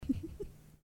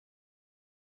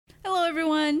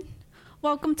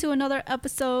Welcome to another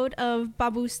episode of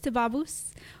Babus to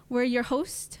Babus. We're your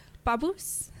host,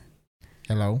 Babus.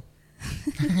 Hello.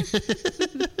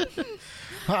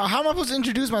 How am I supposed to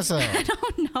introduce myself? I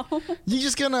don't know. You're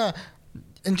just gonna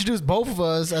introduce both of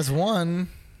us as one.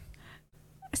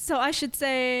 So I should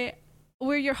say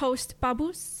we're your host,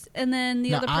 Babus, and then the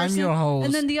No, other person. I'm your host.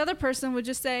 And then the other person would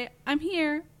just say, "I'm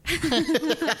here."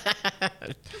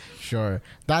 Sure.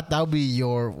 That'll be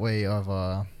your way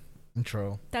of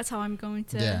intro. That's how I'm going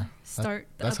to start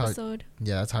the episode.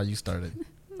 That's how you started.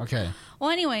 Okay. Well,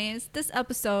 anyways, this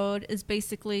episode is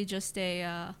basically just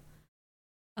a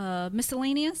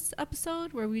miscellaneous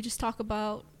episode where we just talk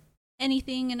about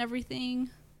anything and everything.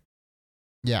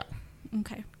 Yeah.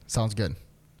 Okay. Sounds good.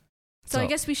 So I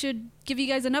guess we should give you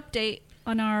guys an update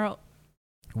on our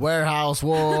warehouse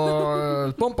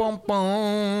wars. Boom, boom,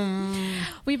 boom.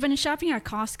 We've been shopping at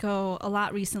Costco a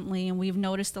lot recently, and we've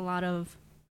noticed a lot of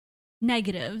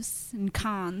negatives and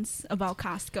cons about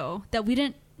Costco that we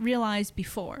didn't realize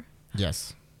before.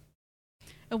 Yes.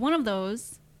 And one of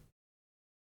those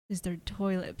is their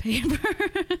toilet paper.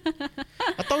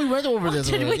 I thought we went over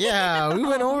this already. Yeah, we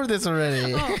went over this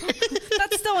already. Oh,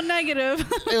 that's still negative.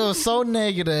 It was so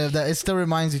negative that it still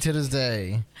reminds you to this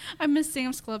day. I miss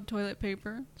Sam's Club toilet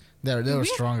paper. They were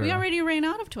stronger. We already ran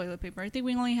out of toilet paper. I think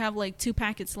we only have like 2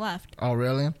 packets left. Oh,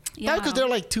 really? Yeah. Because they're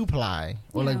like 2-ply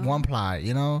or like Yeah. 1-ply,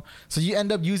 you know? So you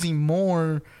end up using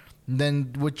more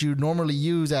than what you normally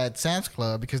use at Sam's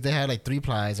Club because they had like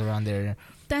 3-plies around there.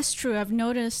 That's true. I've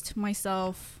noticed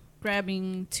myself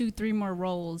grabbing 2-3 more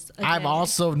rolls a I've day.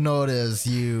 also noticed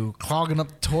you clogging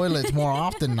up toilets more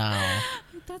often now.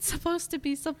 That's supposed to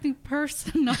be something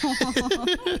personal.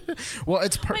 Well,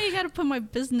 it's Why you gotta put my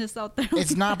business out there?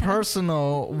 it's like not that?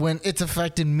 personal when it's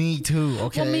affecting me too,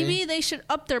 okay? Well, maybe they should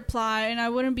up their ply, and I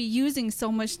wouldn't be using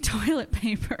so much toilet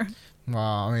paper. Well,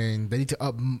 I mean, they need to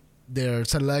up their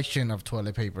selection of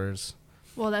toilet papers.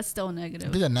 Well, that's still I negative.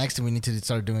 think the next thing we need to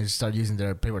start doing is start using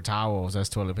their paper towels as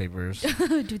toilet papers.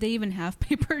 Do they even have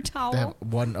paper towel? They have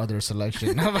one other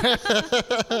selection.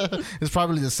 It's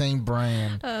probably the same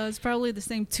brand. It's probably the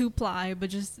same 2-ply, but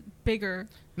just bigger.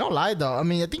 No lie though. I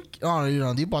mean, I think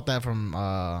you bought that from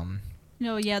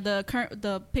No, yeah,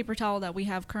 the paper towel that we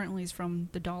have currently is from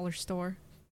the dollar store.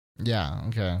 yeah,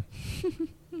 okay.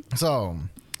 So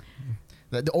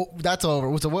that's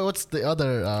over. So what's the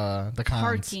other the cons?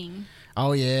 Parking.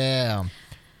 Oh yeah.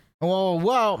 Well,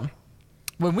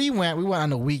 when we went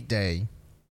on a weekday.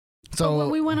 So But when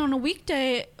we went on a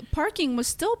weekday, parking was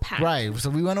still packed. right. So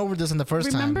we went over this in the first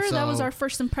time. Remember, So that was our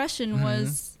first impression.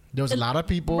 Was there was a lot of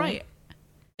people. right?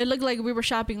 It looked like we were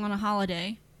shopping on a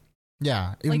holiday.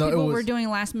 Yeah. Even Like though people it was, were doing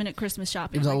last minute Christmas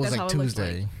shopping. even though it was that's like how it looked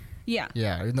Tuesday. like. Yeah.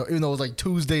 Yeah. Even though it was like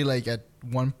Tuesday, like at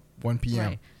 1 p.m.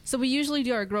 Right. So we usually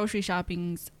do our grocery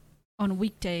shoppings on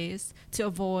weekdays to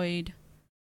avoid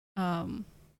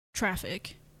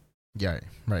traffic Yeah.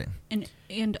 Right.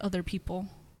 and other people.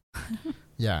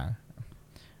 Yeah.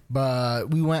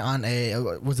 But we went on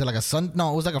was it like a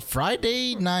No, it was like a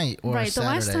Friday night or a Right. The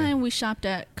Saturday. last time we shopped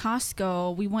at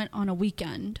Costco, we went on a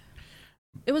weekend.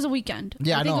 It was a weekend.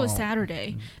 Yeah, I think I it was know.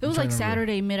 Saturday. It I'm was trying like to remember.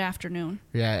 Saturday mid-afternoon.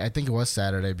 Yeah, I think it was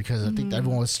Saturday because I think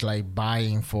everyone was like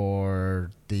buying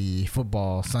for the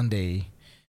football Sunday.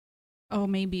 Oh,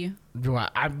 maybe.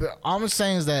 I'm just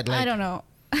saying is that like I don't know.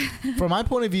 from my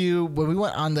point of view, when we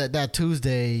went on that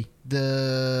Tuesday,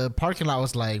 the parking lot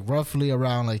was like roughly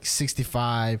around like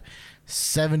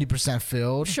 65-70%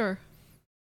 filled. Sure.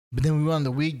 But then we went on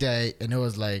the weekday and it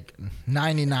was like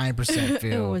 99% filled.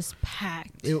 It was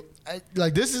packed.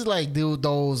 Like this is like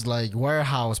those like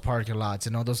warehouse parking lots,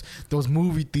 you know, those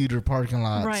movie theater parking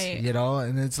lots, Right. you know,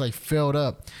 and it's like filled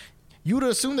up. You would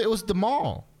assume that it was the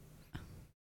mall.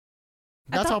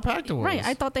 That's how packed it was. Right.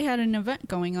 I thought they had an event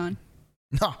going on.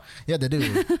 No, yeah, they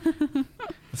do.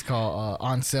 It's called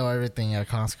on sale everything at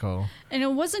Costco. And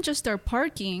it wasn't just their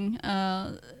parking.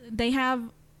 They have,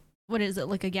 what is it,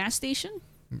 like a gas station?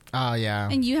 Oh yeah.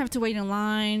 And you have to wait in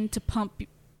line to pump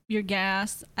your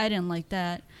gas. I didn't like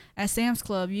that. At Sam's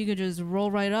Club, you could just roll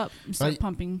right up and start Like,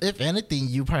 pumping. If anything,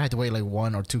 you probably had to wait like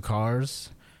 1 or 2 cars.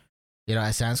 You know,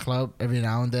 at Sam's Club every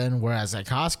now and then. Whereas at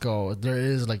Costco, there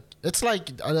is like it's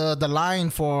like the line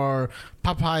for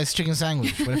Popeye's chicken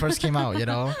sandwich when it first came out. You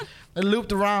know, it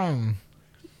looped around,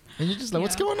 and you're just like,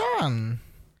 what's Yeah. going on?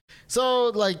 So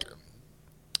like,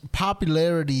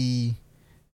 popularity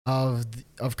of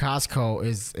Costco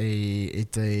is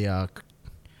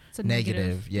It's a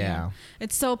negative. Yeah.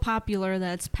 It's so popular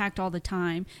that it's packed all the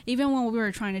time. Even when we were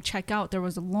trying to check out, there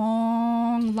was a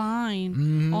long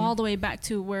line all the way back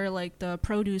to where like the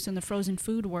produce and the frozen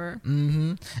food were.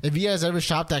 If you guys ever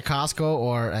shopped at Costco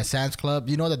or at Sam's Club,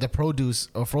 you know that the produce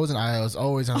or frozen aisle is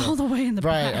always on All the way in the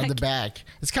right back. on the back.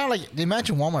 It's kind of like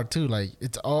imagine Walmart too. Like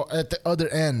it's all at the other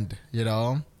end, you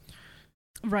know.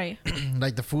 Right.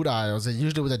 Like the food aisles, and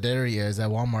usually where the dairy is at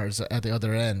Walmart is at the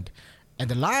other end. And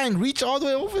the line reached all the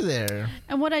way over there.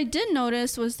 And what I did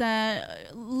notice was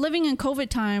that living in COVID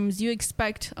times, you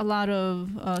expect a lot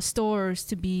of stores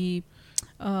to be,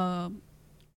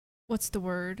 what's the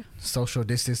word? Social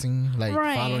distancing, like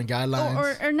following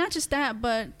guidelines. Or not just that,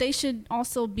 but they should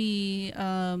also be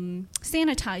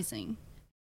sanitizing,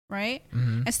 right?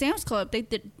 At Sam's Club, they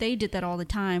did that all the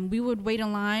time. We would wait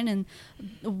in line, and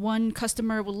one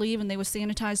customer would leave, and they would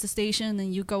sanitize the station, and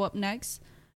then you go up next.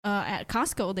 At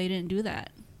Costco, they didn't do that.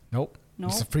 Nope.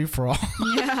 It's a free for all.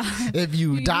 Yeah. If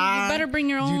you die, you better bring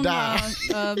your own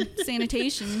you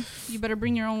sanitation. You better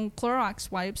bring your own Clorox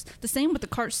wipes. The same with the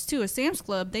carts too. At Sam's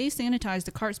Club, they sanitize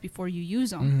the carts before you use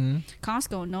them.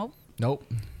 Costco, nope.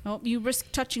 You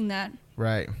risk touching that.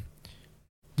 Right.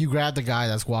 You grab the guy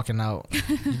that's walking out.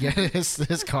 You get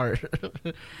his cart.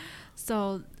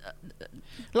 So,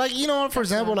 like for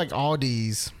example, like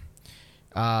Aldi's.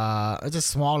 It's a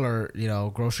smaller,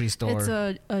 grocery store.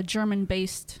 It's a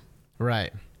German-based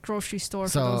right grocery store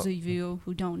for those of you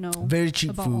who don't know. Very cheap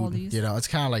about food. Aldi's. It's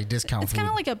kind of like discount food. It's kind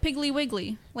of like a Piggly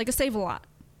Wiggly, like a Save-A-Lot.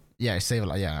 Yeah,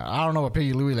 Save-A-Lot. Yeah, I don't know what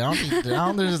Piggly Wiggly. I don't think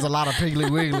there's a lot of Piggly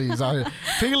Wigglies out here.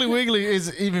 Piggly Wiggly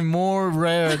is even more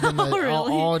rare than the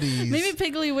Aldi's. Maybe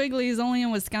Piggly Wiggly is only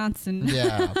in Wisconsin.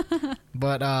 Yeah,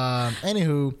 but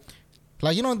anywho.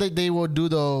 Like, they will do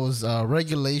those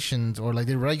regulations, or like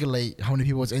they regulate how many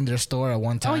people was in their store at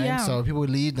one time. Oh, yeah. So people would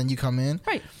leave, then you come in.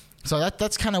 Right. So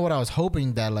that's kind of what I was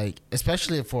hoping that, like,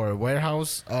 especially for a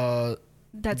warehouse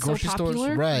that's grocery so popular.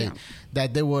 stores, right? Yeah.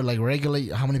 That they would like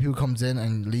regulate how many people comes in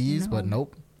and leaves, but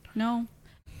nope. No,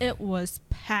 it was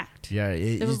packed. Yeah,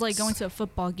 it was like going to a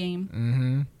football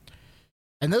game.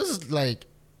 And this is like,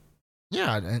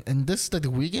 and this is like the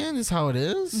weekend is how it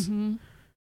is.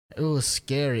 It was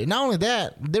scary. Not only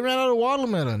that, they ran out of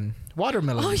watermelon.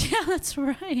 Oh yeah, that's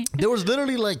right. There was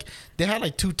literally like they had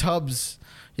like 2 tubs,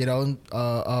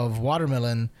 of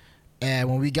watermelon, and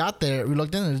when we got there, we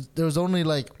looked in. There was only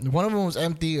like one of them was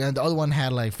empty, and the other one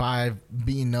had like 5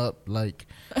 beaten up like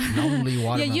lonely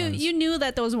watermelons. Yeah, you knew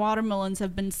that those watermelons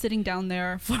have been sitting down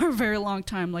there for a very long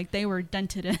time. Like they were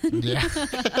dented in. Yeah,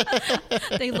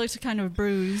 they looked kind of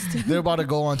bruised. They're about to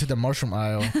go onto the mushroom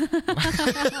aisle.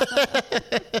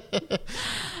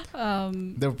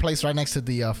 They're placed right next to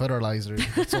the fertilizer,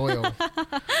 the soil.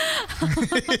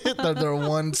 Their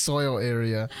one soil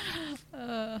area.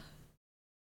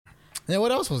 Yeah,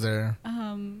 what else was there?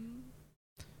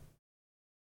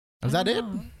 Was that it?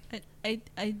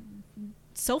 I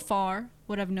so far,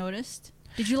 what I've noticed.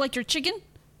 Did you like your chicken?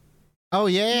 Oh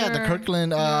yeah, the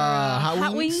Kirkland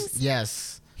hot wings.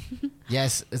 Yes,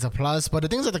 yes, it's a plus. But the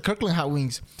things like the Kirkland hot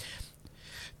wings,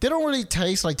 they don't really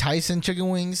taste like Tyson chicken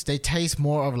wings. They taste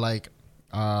more of like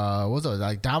what's it,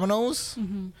 like Domino's?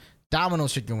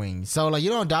 Domino's chicken wings. So like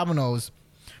Domino's,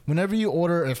 whenever you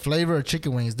order a flavor of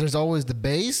chicken wings, there's always the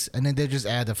base, and then they just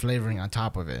add the flavoring on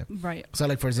top of it. Right. So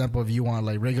like for example, if you want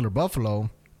like regular buffalo,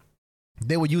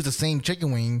 they would use the same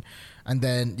chicken wing, and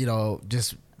then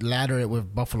just lather it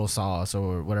with buffalo sauce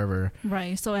or whatever.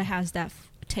 Right. So it has that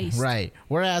taste. Right.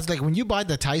 Whereas like when you buy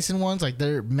the Tyson ones, like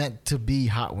they're meant to be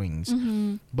hot wings,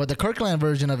 but the Kirkland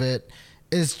version of it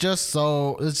is just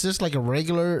it's just like a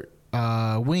regular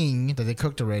wing that they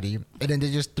cooked already, and then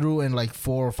they just threw in like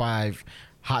 4 or 5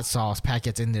 hot sauce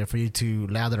packets in there for you to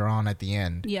lather on at the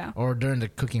end. Yeah. Or during the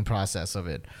cooking process of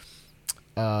it.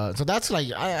 So that's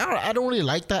like I don't really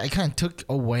like that. It kind of took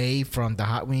away from the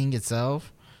hot wing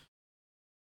itself.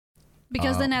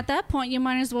 Because then at that point, you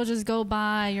might as well just go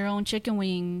buy your own chicken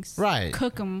wings, right?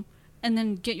 Cook them, and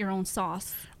then get your own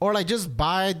sauce. Or like just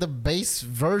buy the base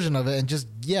version of it and just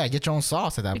get your own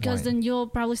sauce at that point. Because then you'll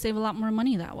probably save a lot more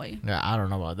money that way. Yeah, I don't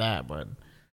know about that, but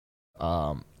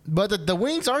the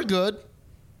wings are good.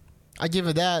 I give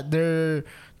it that.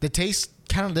 They taste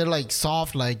they're like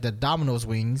soft like the Domino's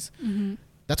wings.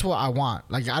 That's what I want.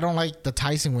 Like I don't like the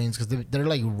Tyson wings because they're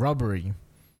like rubbery.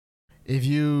 If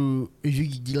you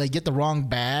like get the wrong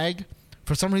bag,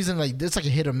 for some reason like it's like a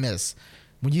hit or miss.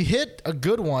 When you hit a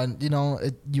good one,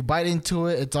 you bite into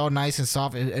it, it's all nice and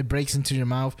soft. It breaks into your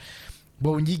mouth.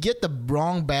 But when you get the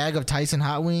wrong bag of Tyson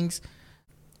hot wings,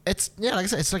 it's like I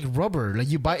said, it's like rubber. Like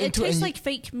you bite into it. It tastes like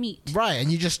fake meat. Right,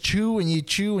 and you just chew and you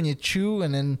chew and you chew,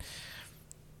 and then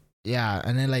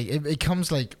like it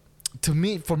comes like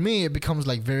for me, it becomes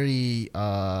like very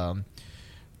not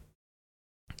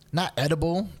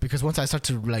edible, because once I start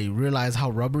to like realize how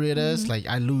rubbery it is, like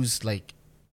I lose like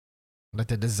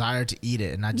the desire to eat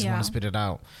it, and I just want to spit it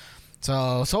out.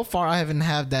 So far I haven't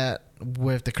had that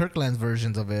with the Kirkland's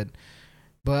versions of it,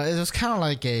 but it was kind of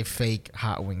like a fake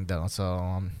hot wing though.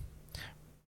 So,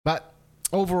 but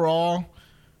overall,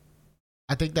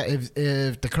 I think that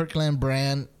if the Kirkland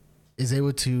brand is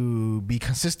able to be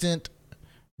consistent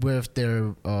with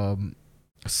their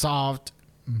soft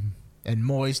and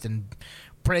moist and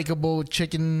breakable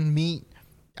chicken meat,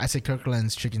 I say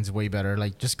Kirkland's chicken's way better.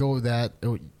 Like, just go with that.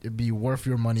 It'd be worth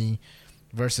your money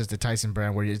versus the Tyson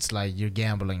brand, where it's like you're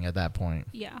gambling at that point.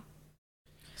 Yeah.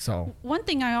 So one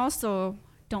thing I also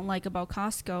don't like about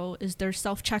Costco is their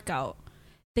self-checkout.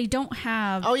 They don't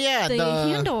have the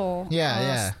handle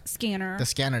scanner. The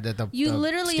scanner you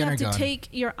literally have to gun. take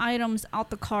your items out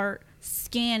the cart,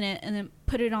 scan it, and then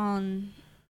put it on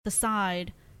the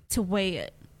side to weigh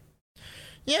it.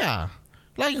 Yeah.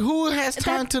 Like, who has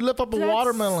time to lift up a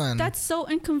watermelon? That's so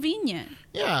inconvenient.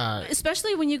 Yeah.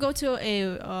 Especially when you go to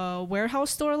a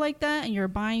warehouse store like that and you're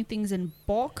buying things in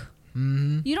bulk.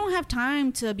 Mm-hmm. You don't have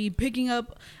time to be picking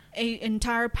up an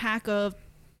entire pack of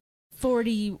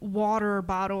 40 water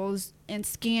bottles and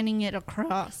scanning it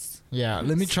across. Yeah,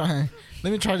 let me try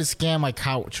to scan my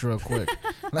couch real quick.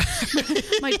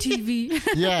 My TV.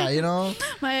 Yeah, you know,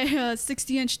 my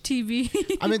 60-inch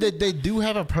TV. I mean, they do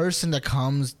have a person that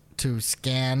comes to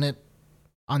scan it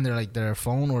on their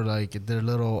phone, or like their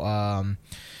little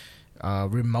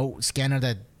remote scanner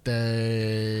that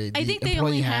I think they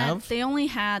only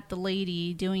had the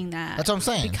lady doing that. That's what I'm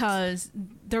saying. Because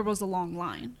there was a long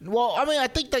line. Well, I mean, I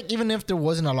think that even if there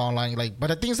wasn't a long line, like, but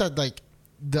the thing is that like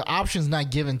the option's not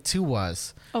given to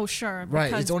us. Oh, sure.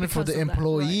 Right. It's only for the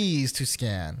employees to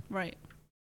scan. Right.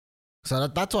 So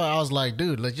that's why I was like,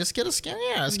 dude, let's just get a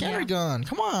scanner gun.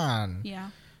 Come on. Yeah.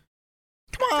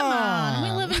 Come on.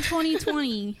 We live in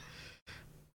 2020.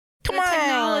 Come the on.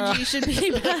 Technology should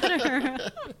be better.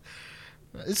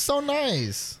 It's so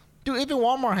nice. Dude, even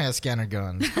Walmart has scanner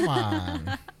guns. Come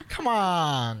on. Come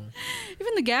on.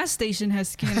 Even the gas station has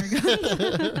scanner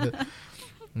guns.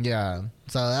 Yeah.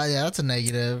 So, that's a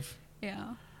negative.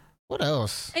 Yeah. What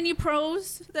else? Any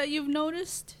pros that you've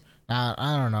noticed?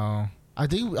 I don't know. I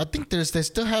think they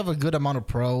still have a good amount of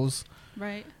pros.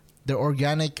 Right. The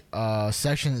organic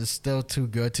section is still too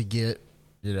good to get,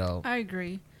 you know. I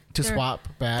agree. Swap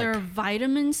back. Their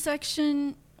vitamin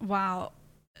section, wow.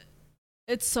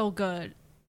 It's so good.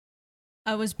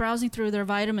 I was browsing through their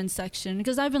vitamin section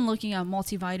because I've been looking at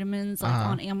multivitamins like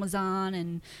on Amazon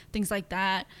and things like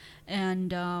that.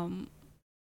 And on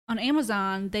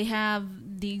Amazon, they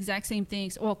have the exact same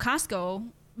things. Well, Costco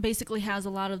basically has a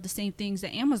lot of the same things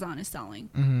that Amazon is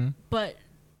selling, but,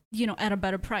 you know, at a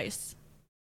better price.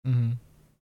 Mm-hmm.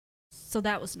 So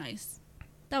that was nice.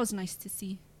 That was nice to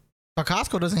see. But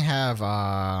Costco doesn't have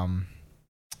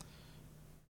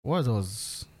what are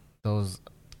those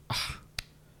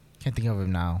can't think of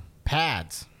them now.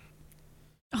 Pads.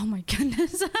 Oh my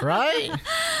goodness. Right?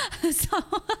 So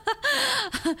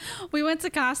we went to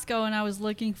Costco and I was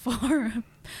looking for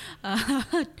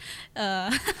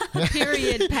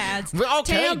period pads,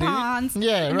 tampons, dude.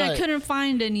 Yeah, and right. I couldn't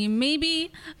find any.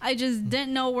 Maybe I just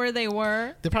didn't know where they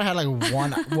were. They probably had like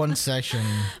one section.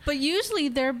 But usually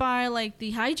they're by like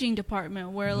the hygiene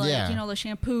department where like you know, the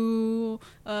shampoo,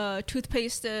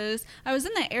 toothpastes. I was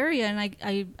in that area and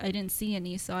I didn't see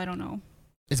any, so I don't know.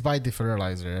 It's by the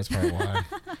fertilizer. That's probably why.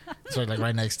 It's like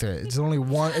right next to it. It's only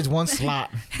one. It's one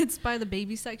slot. It's by the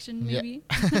baby section, maybe.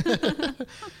 Yeah.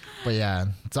 But yeah.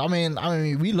 So I mean,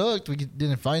 we looked. We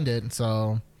didn't find it.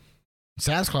 So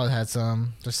Sam's Club had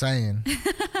some. Just saying.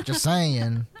 Just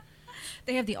saying.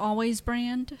 They have the Always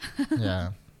brand.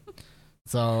 Yeah.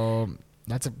 So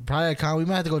that's probably a con. We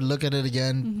might have to go look at it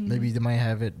again. Mm-hmm. Maybe they might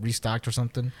have it restocked or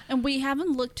something. And we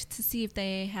haven't looked to see if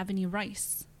they have any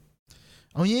rice.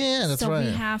 Oh yeah, that's right.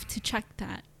 So we have to check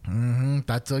that.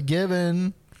 That's a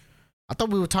given. I thought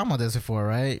we were talking about this before,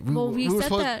 right? We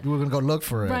said that we were gonna go look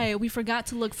for it. Right, we forgot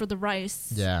to look for the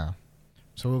rice. Yeah,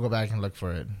 so we'll go back and look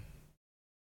for it.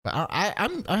 But I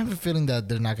have a feeling that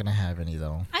they're not gonna have any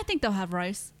though. I think they'll have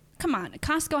rice. Come on,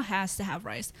 Costco has to have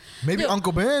rice. Maybe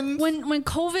Uncle Ben's. When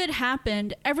COVID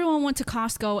happened, everyone went to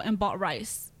Costco and bought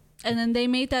rice. And then they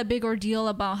made that big ordeal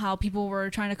about how people were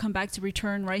trying to come back to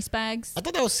return rice bags. I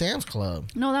thought that was Sam's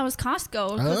Club. No, that was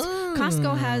Costco.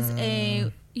 Costco has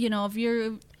a, you know, if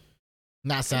you're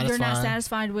not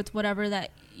satisfied with whatever that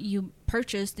you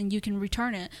purchased, then you can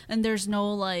return it. And there's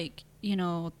no like, you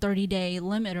know, 30-day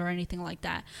limit or anything like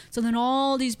that. So then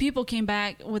all these people came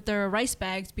back with their rice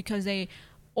bags because they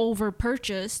over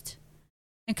purchased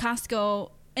And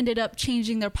Costco ended up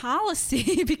changing their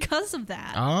policy because of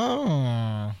that.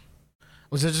 Oh.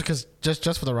 Was it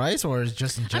just for the rice, or is it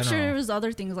just in general? I'm sure there was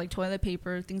other things like toilet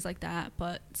paper, things like that,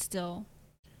 but still.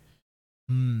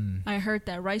 I heard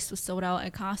that rice was sold out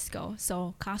at Costco.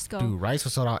 So Costco. Dude, rice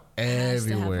was sold out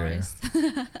everywhere. Rice.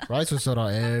 Rice was sold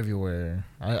out everywhere.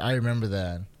 I remember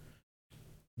that.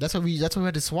 That's what we had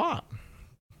to swap.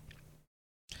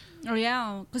 Oh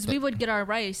yeah, because we would get our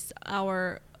rice,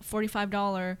 our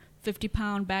 $45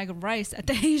 50-pound bag of rice at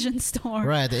the Asian store.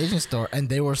 Right, at the Asian store, and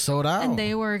they were sold out. And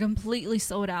they were completely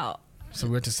sold out. So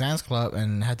we went to Sam's Club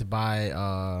and had to buy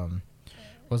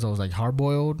what's those, like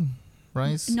hard-boiled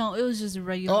rice? No, it was just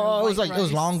regular. Oh, it was like rice. It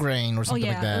was long grain or something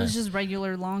like that. It was just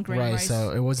regular long grain right, rice. so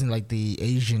it wasn't like the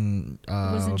Asian. It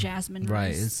wasn't jasmine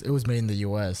rice. Right, it was made in the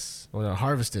U.S. or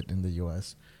harvested in the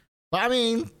U.S. But I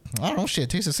mean, I don't know, shit, it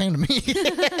tastes the same to me.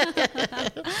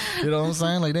 You know what I'm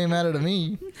saying? Like, they ain't matter to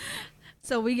me.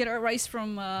 So we get our rice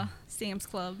from Sam's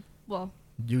Club. Well,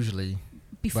 usually.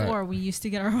 Before we used to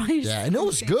get our rice. Yeah, and it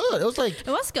was good. It was like. It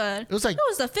was good. It was like. It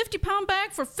was a 50-pound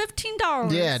bag for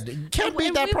 $15. Yeah, you can't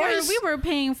beat that price. We were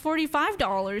paying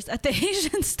 $45 at the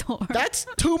Asian store. That's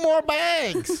 2 more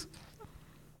bags.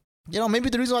 You know, maybe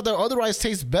the reason why the other rice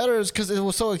tastes better is because it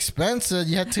was so expensive.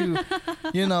 You had to,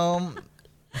 you know.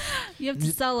 You have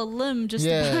to sell a limb just to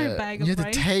buy a bag of rice. You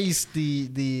had to taste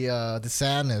the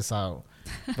sadness out.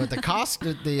 But the cost,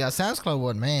 the Sam's Club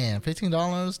one, man,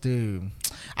 $15, dude.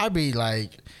 I'd be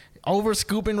like over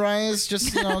scooping rice,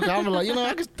 just I'm like,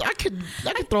 I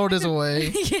could throw this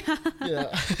away. Yeah.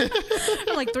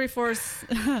 Like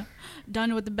 3/4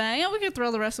 done with the bag. Yeah, we could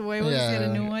throw the rest away. We'll just get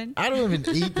a new one. I don't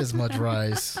even eat this much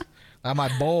rice.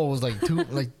 My bowl was like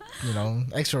 2,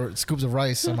 extra scoops of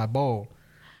rice in my bowl.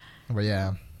 But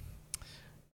yeah.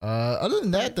 Other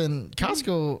than that, then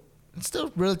Costco. It's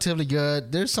still relatively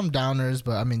good. There's some downers,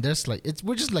 but I mean,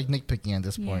 we're just like nitpicking at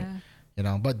this point,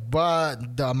 But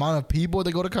the amount of people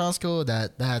that go to Costco,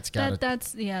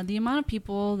 that's the amount of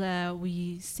people that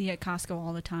we see at Costco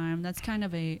all the time. That's kind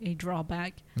of a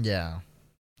drawback. Yeah,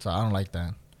 so I don't like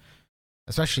that,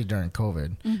 especially during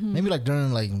COVID. Mm-hmm. Maybe like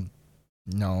during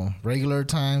regular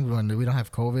times when we don't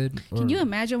have COVID. Can you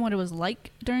imagine what it was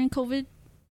like during COVID?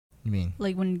 You mean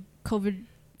like when COVID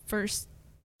first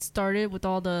started with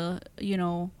all the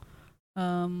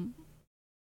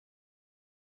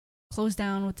closed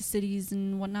down with the cities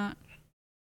and whatnot?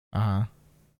 Well,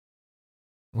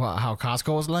 how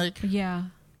Costco was like? Yeah.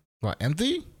 What,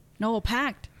 empty? No,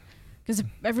 packed, because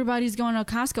everybody's going to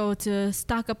Costco to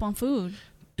stock up on food.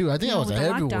 Dude, I think I was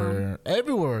everywhere.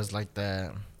 Everywhere is like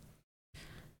that.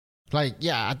 Like,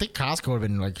 yeah, I think Costco would have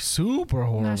been like super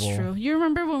horrible. That's true. You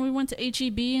remember when we went to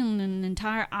HEB and an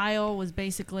entire aisle was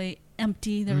basically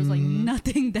empty? There was like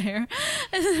nothing there.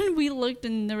 And then we looked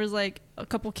and there was like a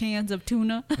couple cans of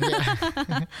tuna.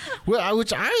 Yeah. Well,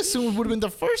 which I assume would have been the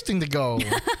first thing to go.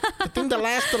 The thing that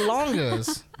lasts the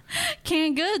longest.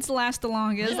 Canned goods last the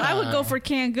longest. Yeah. I would go for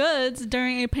canned goods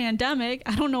during a pandemic.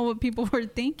 I don't know what people were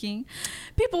thinking.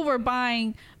 People were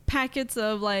buying packets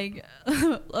of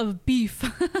of beef.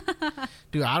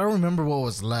 Dude, I don't remember what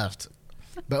was left,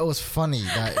 but it was funny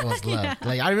that it was left.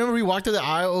 Like, I remember we walked through the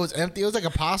aisle, it was empty. It was like a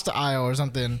pasta aisle or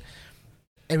something,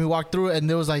 and we walked through it, and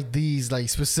there was like these like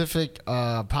specific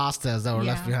pastas that were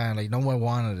left behind. Like, no one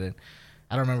wanted it.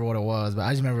 I don't remember what it was, but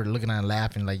I just remember looking at it and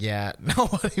laughing. Like, yeah,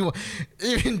 nobody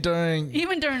even during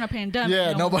a pandemic.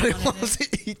 Yeah, nobody wants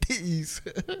to eat these.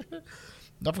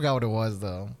 I forgot what it was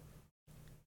though.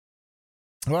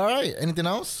 All right. Anything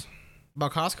else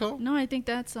about Costco? No, I think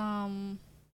that's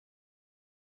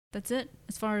it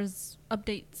as far as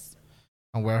updates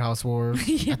on Warehouse Wars.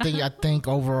 Yeah. I think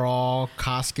overall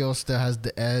Costco still has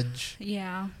the edge.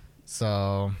 Yeah.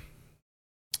 So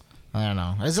I don't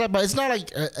know. But it's not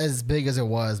like as big as it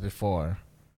was before.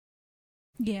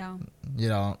 Yeah.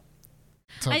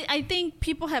 So I think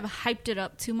people have hyped it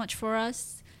up too much for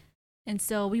us. And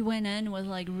so we went in with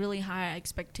like really high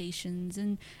expectations,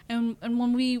 and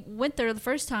when we went there the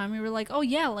first time, we were like, oh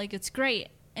yeah, like it's great.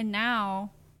 And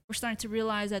now we're starting to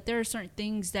realize that there are certain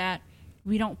things that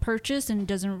we don't purchase and it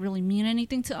doesn't really mean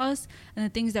anything to us, and the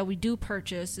things that we do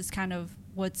purchase is kind of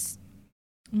what's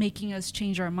making us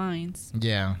change our minds.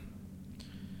 Yeah,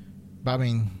 but I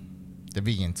mean, the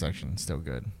vegan section is still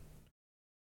good,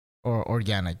 or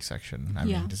organic section. I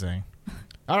mean to say.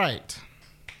 All right.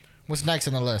 What's next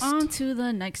on the list? On to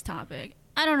the next topic.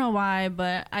 I don't know why,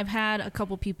 but I've had a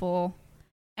couple people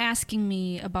asking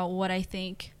me about what I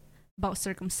think about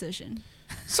circumcision.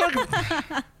 How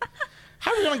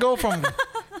are we going to go from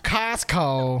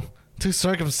Costco to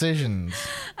circumcisions?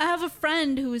 I have a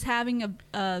friend who's having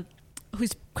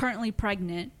who's currently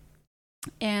pregnant,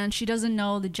 and she doesn't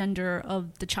know the gender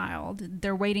of the child.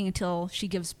 They're waiting until she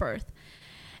gives birth.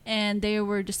 And they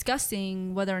were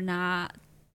discussing whether or not,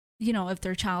 if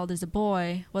their child is a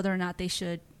boy, whether or not they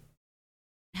should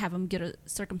have him get a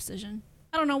circumcision.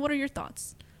 I don't know. What are your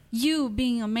thoughts? You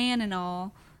being a man and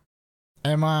all.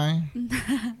 Am I?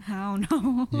 I don't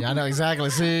know. Yeah, I know exactly.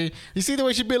 See? You see the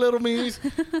way she belittled me? This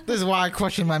is why I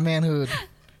question my manhood.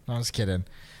 No, I'm just kidding.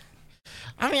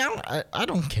 I mean, I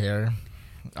don't care,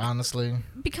 honestly.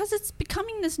 Because it's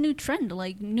becoming this new trend.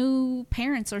 Like, new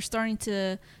parents are starting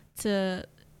to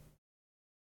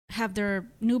have their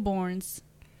newborns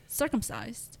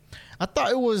circumcised. I thought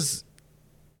it was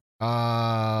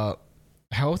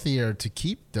healthier to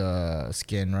keep the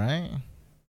skin, right?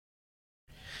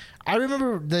 I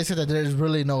remember they said that there's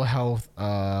really no health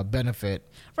benefit.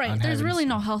 Right, there's really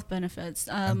no health benefits.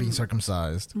 On being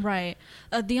circumcised. Right.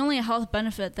 The only health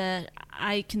benefit that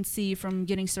I can see from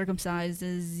getting circumcised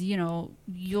is,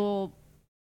 you'll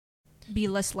be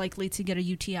less likely to get a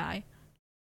UTI.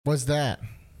 What's that?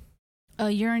 A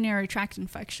urinary tract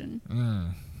infection.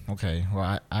 Okay.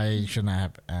 Well, I should not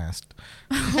have asked.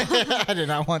 I did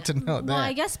not want to know that. Well,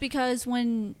 I guess because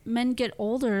when men get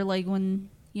older, like when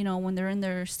they're in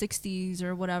their 60s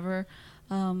or whatever,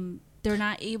 they're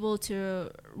not able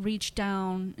to reach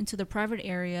down into the private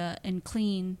area and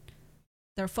clean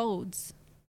their folds.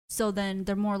 So then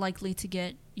they're more likely to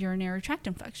get urinary tract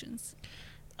infections.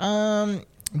 Do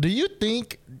you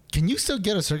think, can you still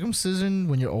get a circumcision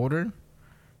when you're older?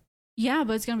 Yeah,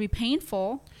 but it's going to be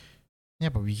painful. Yeah,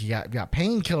 but we got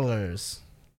painkillers.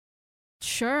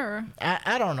 Sure.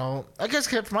 I don't know. I guess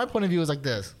from my point of view, it's like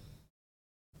this.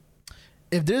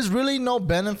 If there's really no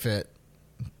benefit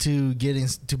to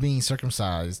being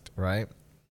circumcised, right?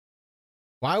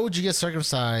 Why would you get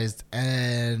circumcised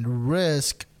and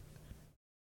risk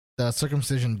the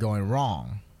circumcision going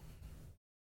wrong?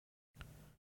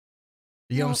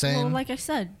 You know what I'm saying? Well, like I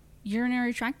said,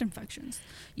 urinary tract infections.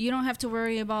 You don't have to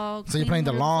worry about. So you're playing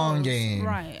the long game,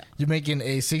 right? You're making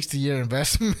a 60-year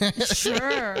investment.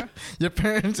 Sure. Your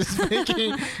parents is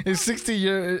making a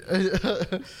 60-year,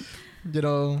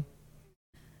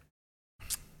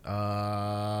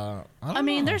 I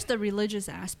mean, there's the religious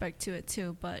aspect to it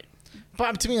too, but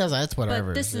to me, that's whatever.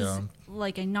 But this is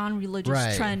like a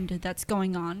non-religious trend that's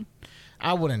going on.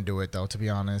 I wouldn't do it though, to be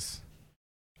honest.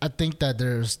 I think that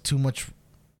there's too much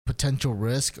potential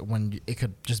risk when it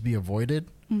could just be avoided.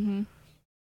 Mm-hmm.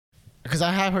 Because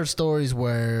I have heard stories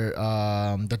where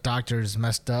the doctors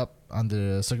messed up on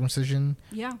the circumcision.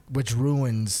 Yeah. Which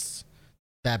ruins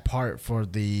that part for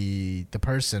the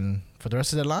person for the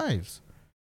rest of their lives.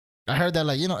 I heard that,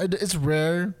 it's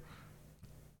rare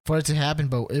for it to happen,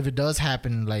 but if it does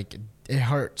happen, it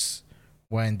hurts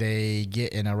when they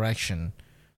get an erection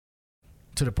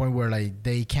to the point where,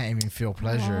 they can't even feel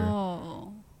pleasure.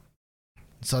 Oh.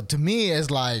 So to me, it's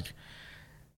like,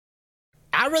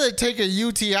 I'd rather take a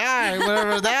UTI,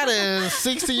 whatever that is,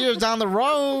 60 years down the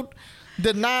road,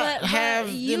 than not have,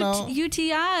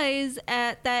 UTIs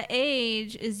at that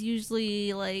age is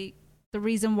usually, the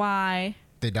reason why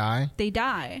they die.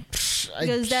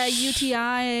 Because that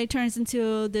UTI turns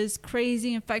into this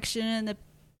crazy infection and the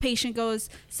patient goes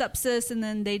sepsis and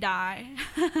then they die.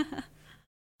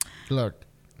 Look,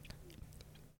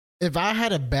 if I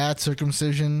had a bad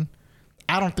circumcision,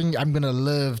 I don't think I'm going to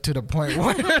live to the point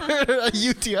where a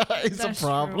UTI is a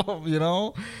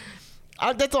problem,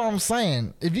 that's all I'm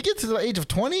saying. If you get to the age of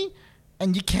 20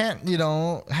 and you can't,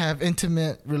 have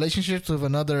intimate relationships with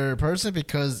another person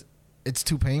because it's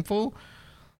too painful,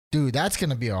 dude, that's going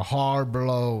to be a hard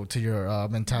blow to your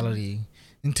mentality,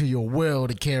 into your will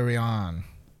to carry on.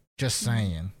 Just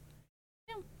saying.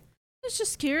 Yeah. I was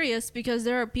just curious because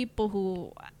there are people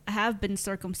who have been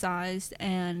circumcised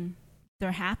and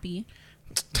they're happy.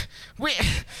 We're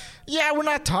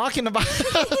not talking about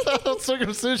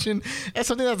circumcision as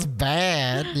something that's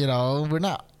bad, We're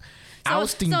not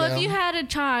ousting them. So if you had a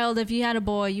child, if you had a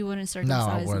boy, you wouldn't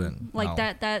circumcise him. No.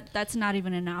 That's not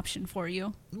even an option for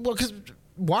you. Well, because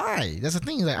why? That's the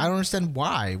thing. I don't understand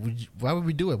why. Why would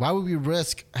we do it? Why would we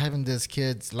risk having this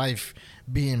kid's life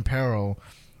be in peril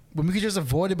when we could just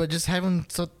avoid it by just having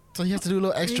so he has to do a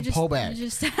little extra pullback.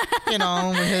 When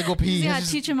he had to go pee. You gotta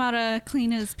teach him how to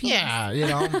clean his penis.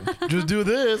 Yeah, just do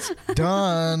this.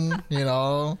 Done.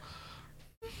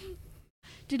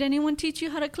 Did anyone teach you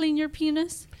how to clean your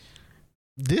penis?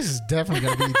 This is definitely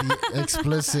gonna be the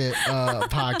explicit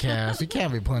podcast. We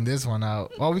can't be putting this one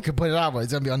out. Well, we could put it out, but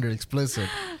it's gonna be under explicit.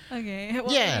 Okay.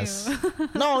 Yes.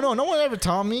 No one ever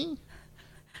taught me.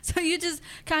 So you just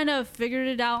kind of figured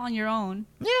it out on your own.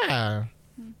 Yeah.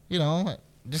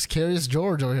 just curious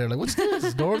George over here. Like, what's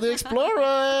this? Dora the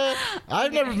Explorer.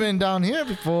 I've never been down here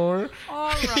before. All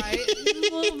right,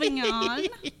 moving on.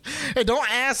 Hey, don't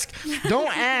ask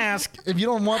if you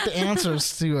don't want the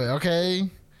answers to it, okay?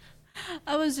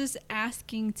 I was just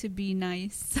asking to be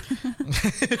nice.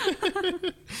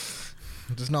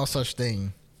 There's no such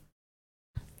thing.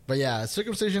 But yeah,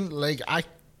 circumcision, like,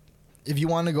 if you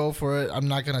want to go for it, I'm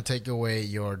not going to take away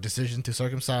your decision to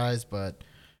circumcise, but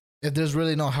if there's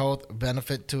really no health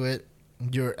benefit to it,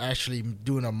 you're actually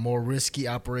doing a more risky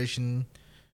operation,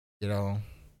 you know,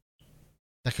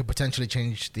 that could potentially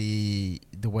change the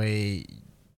way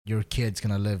your kid's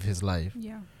going to live his life.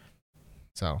 Yeah.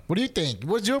 So, what do you think?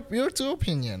 What's your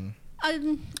opinion?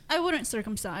 I wouldn't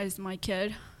circumcise my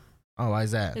kid. Oh, why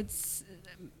is that? It's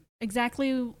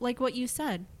exactly like what you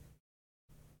said.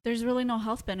 There's really no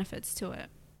health benefits to it.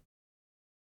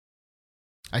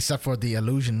 Except for the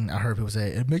illusion, I heard people say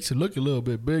it makes it look a little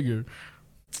bit bigger.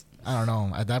 I don't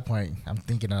know. At that point, I'm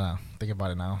thinking about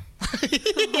it now.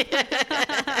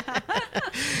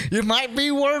 It might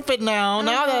be worth it now.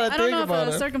 Now that I think about it. I don't know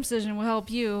if a circumcision will help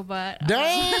you, but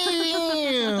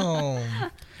damn.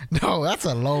 No, that's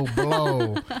a low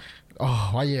blow. Oh,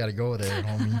 why you gotta go there,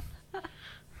 homie?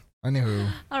 Anywho.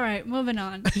 All right, moving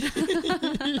on.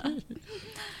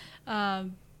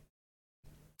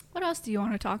 What else do you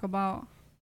want to talk about?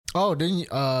 Oh, then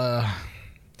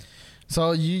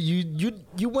so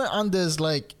you went on this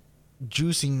like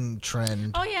juicing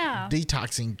trend. Oh yeah.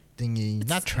 Detoxing thingy.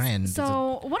 Not trend.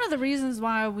 So one of the reasons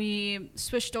why we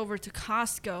switched over to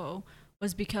Costco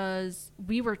was because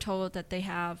we were told that they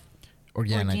have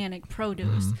organic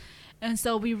produce. Mm-hmm. And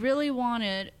so we really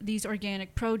wanted these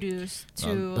organic produce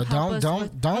to help us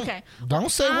don't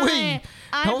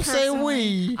say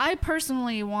we. I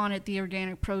personally wanted the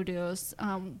organic produce,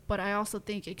 but I also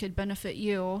think it could benefit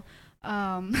you. What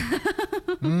are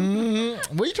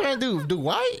you trying to do? Do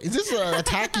what? Is this a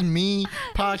attacking me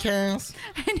podcast?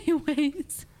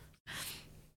 Anyways,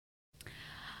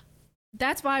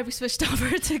 that's why we switched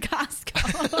over to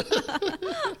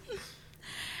Costco.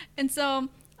 And so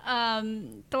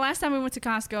the last time we went to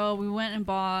Costco, we went and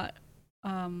bought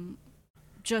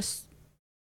just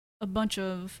a bunch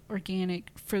of organic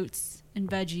fruits and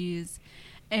veggies,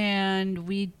 and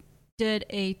we did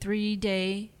a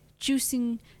 3-day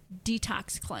juicing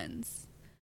detox cleanse.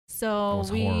 So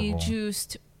we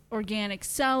juiced organic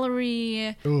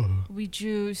celery. Ugh. We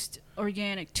juiced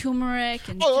organic turmeric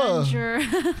and ginger.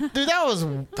 Dude, that was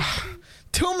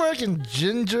turmeric and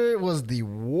ginger was the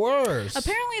worst.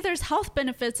 Apparently there's health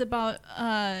benefits about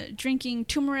drinking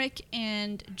turmeric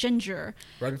and ginger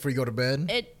right before you go to bed.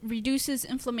 It reduces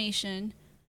inflammation.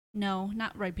 No,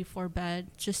 not right before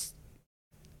bed, just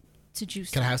to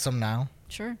juice. Can I have some now?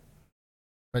 Sure.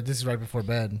 But this is right before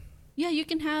bed. Yeah, you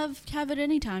can have it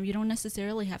anytime. You don't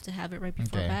necessarily have to have it right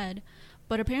before bed.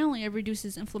 But apparently it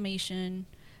reduces inflammation.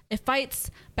 It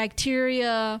fights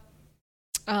bacteria,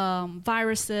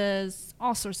 viruses,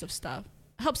 all sorts of stuff.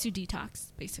 It helps you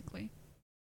detox, basically.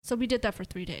 So we did that for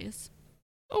 3 days.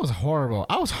 That was horrible.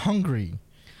 I was hungry.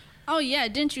 Oh, yeah.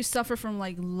 Didn't you suffer from,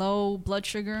 like, low blood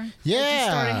sugar? Yeah. Like you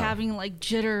started having, like,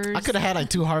 jitters. I could have had, like,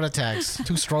 2 heart attacks,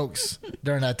 2 strokes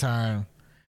during that time.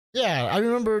 Yeah, I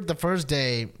remember the first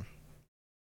day,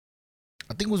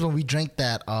 I think it was when we drank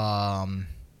that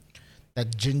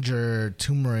ginger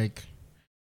turmeric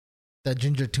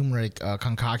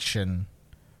concoction.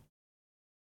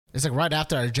 It's like right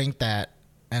after I drank that,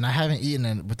 and I haven't eaten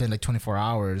it within like 24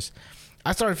 hours.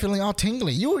 I started feeling all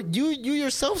tingly. You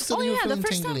yourself said you were feeling tingly. Oh yeah, the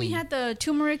first time we had the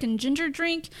turmeric and ginger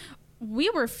drink, we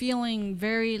were feeling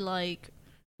very like.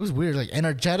 It was weird, like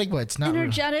energetic, but it's not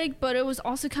energetic. But it was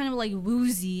also kind of like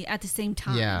woozy at the same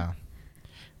time. Yeah,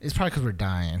 it's probably because we're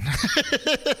dying.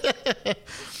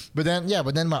 But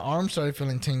then my arms started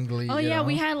feeling tingly. Oh yeah,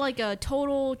 we had like a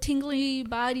total tingly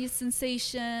body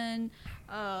sensation.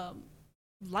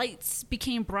 Lights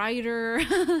became brighter.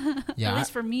 Yeah, at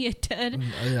least for me it did.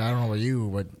 I don't know about you,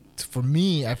 but for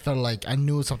me, I felt like I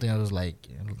knew something. I was like,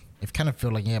 it kind of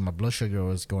felt like my blood sugar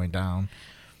was going down.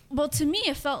 Well, to me,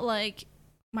 it felt like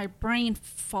my brain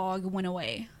fog went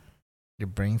away. Your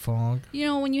brain fog? You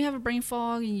know, when you have a brain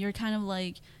fog and you're kind of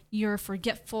like, you're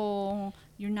forgetful,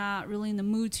 you're not really in the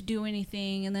mood to do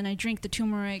anything, and then I drink the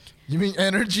turmeric. You mean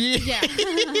energy? Yeah.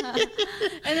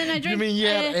 And then I drink. You mean you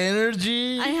had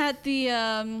energy? I had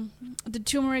the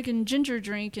turmeric and ginger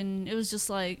drink, and it was just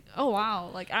like, oh wow,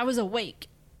 like I was awake,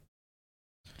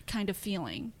 kind of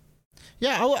feeling.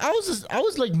 Yeah, I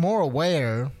was like more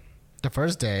aware the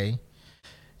first day,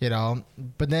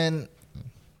 but then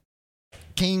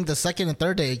came the second and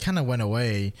third day, it kind of went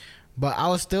away. But I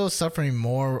was still suffering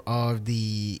more of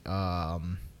the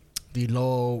the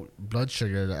low blood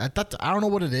sugar. I don't know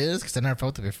what it is because I never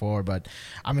felt it before, but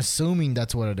I'm assuming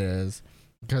that's what it is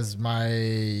because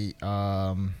my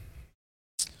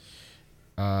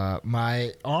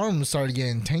my arms started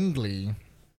getting tingly.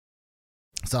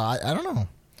 So I don't know.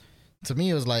 To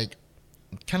me, it was like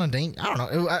kind of I don't know.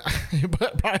 It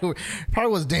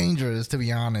probably was dangerous, to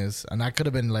be honest, and I could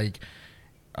have been like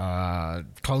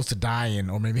close to dying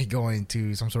or maybe going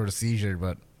to some sort of seizure,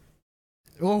 but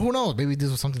well, who knows? Maybe this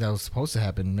was something that was supposed to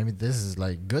happen. Maybe this is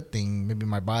like good thing. Maybe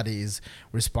my body is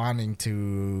responding to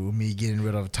me getting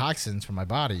rid of toxins from my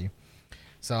body.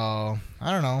 So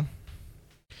I don't know.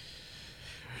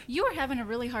 You were having a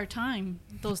really hard time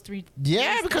those 3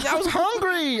 Yeah, days. because I was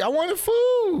hungry. I wanted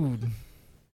food.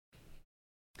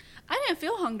 I didn't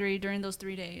feel hungry during those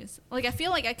 3 days. Like, I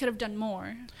feel like I could have done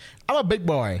more. I'm a big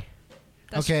boy.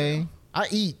 That's okay? true. I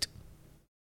eat.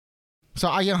 So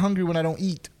I get hungry when I don't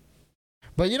eat.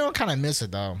 But you know, I kind of miss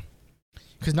it though.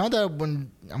 Because now that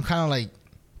when I'm kind of like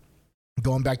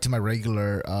going back to my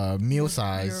regular meal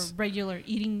size. Your regular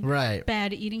eating, right?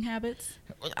 Bad eating habits.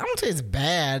 I don't say it's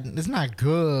bad. It's not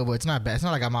good, but it's not bad. It's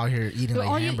not like I'm out here eating But like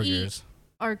all hamburgers. you eat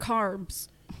are carbs.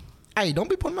 Hey, don't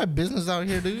be putting my business out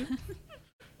here, dude.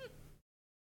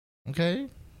 Okay?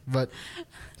 But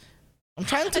I'm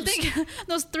trying to... I think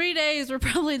those 3 days were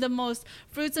probably the most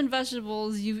fruits and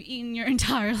vegetables you've eaten your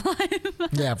entire life.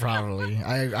 Yeah, probably.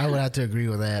 I would have to agree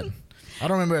with that. I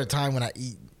don't remember a time when I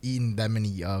eaten that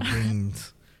many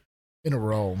greens in a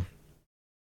row.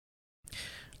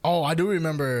 Oh, I do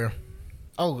remember...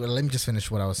 Oh, let me just finish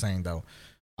what I was saying, though.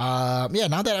 Yeah,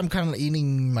 now that I'm kind of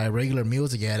eating my regular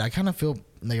meals again, I kind of feel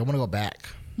like I want to go back,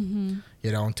 you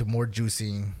know, to more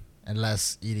juicing and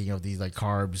less eating of these like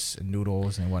carbs and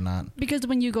noodles and whatnot. Because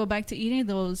when you go back to eating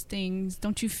those things,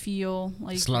 don't you feel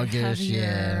like sluggish? You're heavier,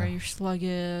 Yeah, you're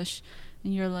sluggish,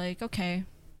 and you're like, okay,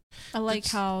 I like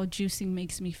how juicing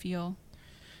makes me feel.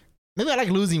 Maybe I like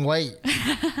losing weight.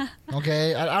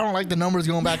 Okay, I don't like the numbers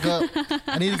going back up.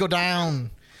 I need to go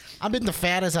down. I've been the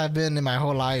fattest I've been in my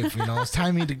whole life. You know, it's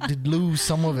time for me to lose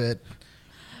some of it.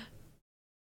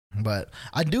 But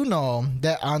I do know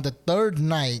that on the third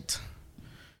night,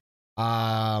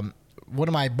 one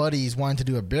of my buddies wanted to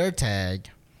do a bear tag.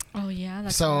 Oh yeah,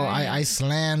 that's so right. I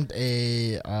slammed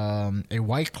a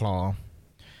White Claw,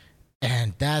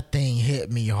 and that thing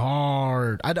hit me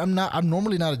hard. I'm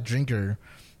normally not a drinker,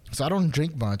 so I don't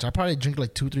drink much. I probably drink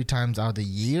like 2-3 times out of the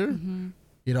year,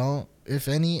 you know, if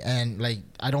any. And like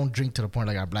I don't drink to the point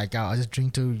like I black out. I just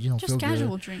drink to just feel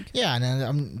casual good. drink. Yeah,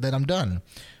 and then I'm done.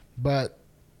 But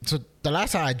so the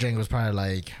last time I drank was probably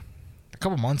like a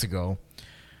couple months ago.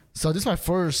 So this is my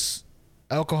first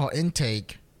alcohol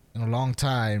intake in a long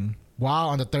time while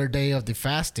on the third day of the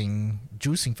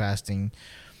juicing fasting.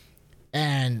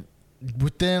 And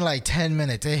within like 10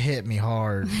 minutes, it hit me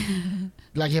hard.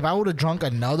 Like if I would have drunk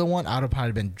another one, I would have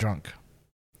probably been drunk.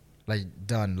 Like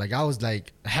done. Like I was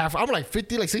like I'm like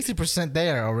 50, like 60%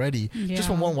 there already. Just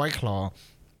from one White Claw.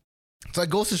 So it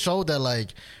goes to show that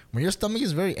like when your stomach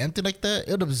is very empty like that,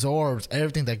 it absorbs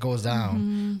everything that goes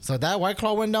down. So that White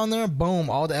Claw went down there, boom,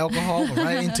 all the alcohol went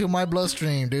right into my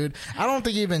bloodstream, dude. I don't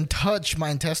think it even touched my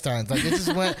intestines. Like it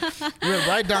just went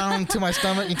right down to my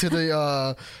stomach into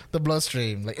the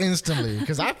bloodstream, like instantly,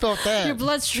 because I felt that. Your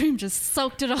bloodstream just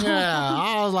soaked it all. Yeah,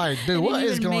 I was like, dude, what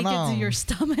is going on? Make it to your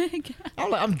stomach. I'm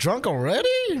like, I'm drunk already?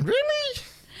 Really?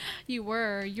 You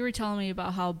were telling me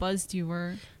about how buzzed you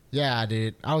were. Yeah,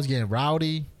 dude. I was getting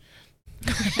rowdy.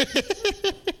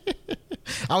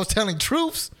 I was telling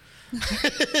truths.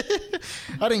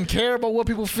 I didn't care about what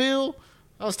people feel.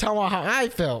 I was telling about how I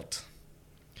felt.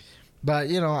 But,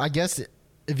 you know, I guess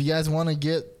if you guys want to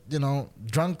get, you know,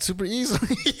 drunk super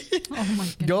easily, oh my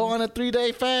goodness, go on a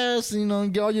 3-day fast, you know,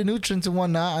 and get all your nutrients and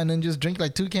whatnot, and then just drink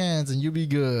like 2 cans and you'll be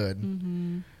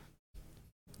good.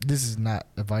 This is not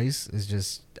advice. It's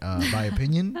just my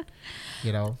opinion.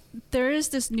 You know, there is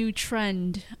this new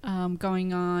trend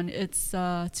going on. It's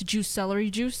to juice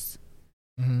celery juice,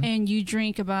 and you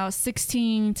drink about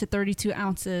 16 to 32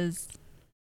 ounces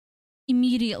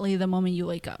immediately the moment you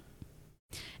wake up,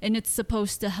 and it's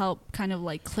supposed to help kind of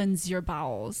like cleanse your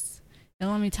bowels.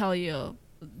 And let me tell you,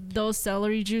 those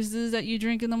celery juices that you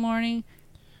drink in the morning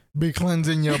be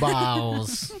cleansing your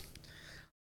bowels.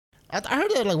 I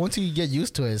heard that like once you get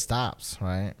used to it, it stops,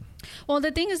 right? Well, the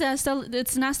thing is that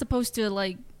it's not supposed to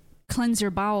like cleanse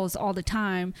your bowels all the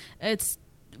time. It's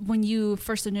when you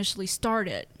first initially start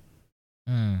it.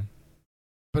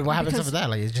 But what happens after that?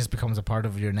 Like it just becomes a part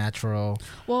of your natural.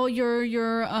 Well, your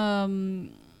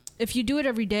if you do it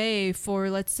every day for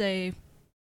let's say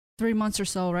 3 months or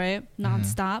so, right,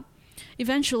 nonstop,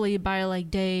 eventually by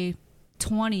like day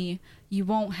 20, you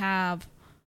won't have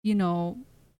you know,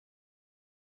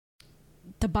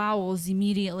 the bowels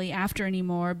immediately after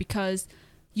anymore, because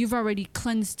you've already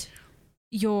cleansed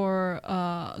your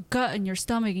gut and your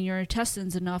stomach and your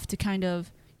intestines enough to kind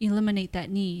of eliminate that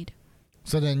need.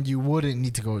 So then you wouldn't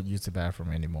need to go use the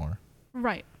bathroom anymore.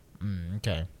 Right.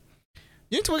 Okay.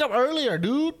 You need to wake up earlier,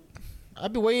 dude.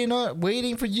 I've been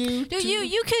waiting for you. Dude,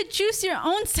 you could juice your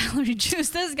own celery juice.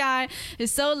 This guy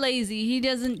is so lazy. He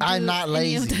doesn't do I'm not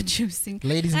any of lazy. the juicing.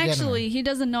 Ladies and Actually, gentlemen. he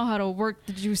doesn't know how to work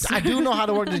the juicer. I do know how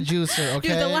to work the juicer, okay?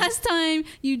 Dude, the last time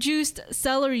you juiced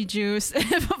celery juice,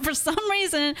 for some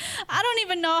reason, I don't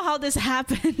even know how this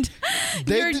happened.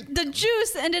 The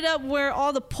juice ended up where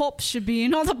all the pulp should be,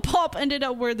 and all the pulp ended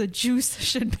up where the juice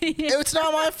should be. It's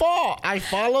not my fault. I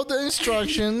followed the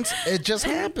instructions. It just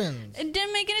happened. It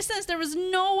didn't make any sense. There was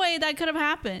no way that could have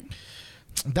happened.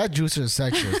 That juicer is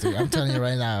sexual, dude. I'm telling you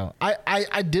right now.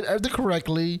 I did everything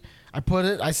correctly. I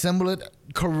assembled it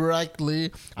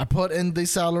correctly. I put in the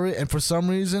celery, and for some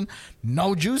reason,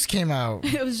 no juice came out.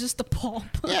 It was just the pulp.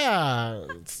 Yeah.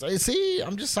 See,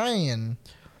 I'm just saying.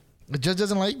 It just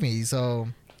doesn't like me, so.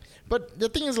 But the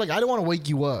thing is, like, I don't want to wake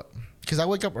you up, because I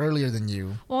wake up earlier than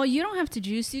you. Well, you don't have to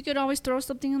juice. You could always throw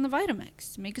something in the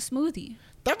Vitamix. Make a smoothie.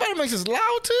 That Vitamix is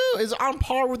loud, too. It's on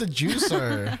par with the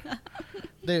juicer.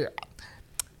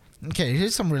 Okay,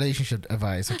 here's some relationship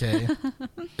advice, okay?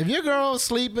 If your girl is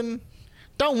sleeping,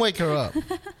 don't wake her up.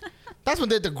 That's when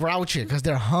they're the grouchy, because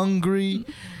they're hungry.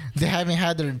 They haven't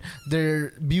had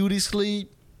their beauty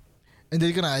sleep, and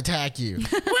they're going to attack you.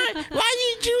 Why are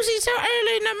you juicy so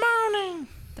early in the morning?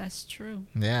 That's true.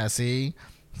 Yeah, see?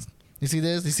 You see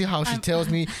this? You see how she tells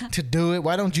me to do it?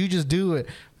 Why don't you just do it?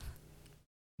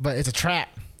 But it's a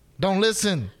trap. Don't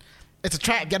listen. It's a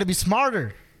trap. You got to be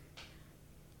smarter.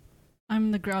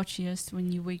 I'm the grouchiest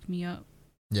when you wake me up.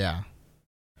 Yeah.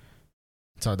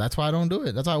 So that's why I don't do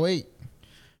it. That's why I wait.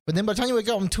 But then by the time you wake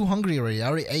up, I'm too hungry already. I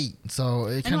already ate. So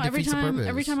it kind of defeats the purpose.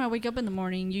 Every time I wake up in the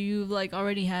morning, you like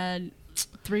already had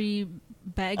 3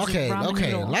 bags of ramen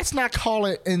noodle. Let's not call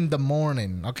it in the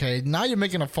morning. Okay. Now you're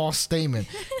making a false statement.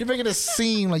 You're making it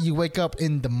seem like you wake up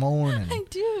in the morning. I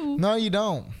do. No, you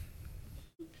don't.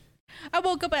 I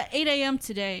woke up at 8 a.m.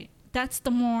 today. That's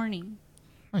the morning.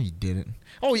 No, you didn't.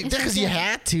 Oh, Yes, because I you did.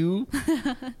 had to.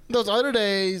 Those other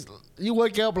days, you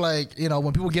wake up like,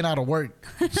 when people get out of work,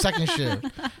 second shift,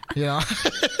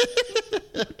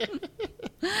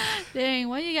 Dang,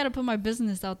 why you gotta put my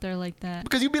business out there like that?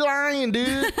 Because you be lying,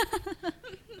 dude.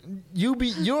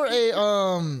 You're a,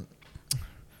 oh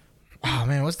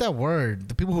man, what's that word?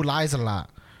 The people who lies a lot.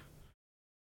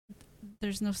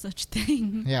 There's no such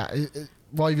thing. Yeah.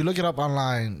 Well, if you look it up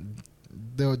online,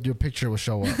 your picture will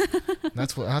show up.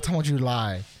 That's how much you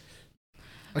lie.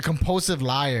 A compulsive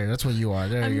liar. That's what you are.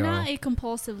 There you go. I'm not a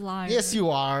compulsive liar. Yes, you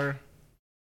are.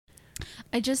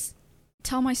 I just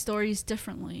tell my stories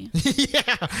differently.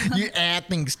 Yeah, you add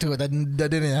things to it that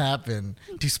didn't happen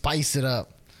to spice it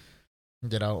up,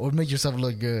 or make yourself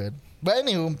look good. But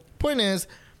anyway, point is,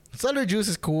 celery juice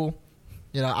is cool.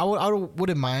 I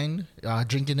wouldn't mind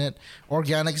drinking it.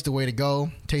 Organic's the way to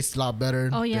go. Tastes a lot better.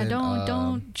 Oh yeah, than,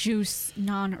 don't juice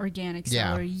non-organic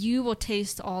celery. Yeah. You will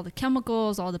taste all the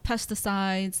chemicals, all the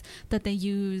pesticides that they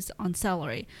use on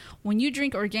celery. When you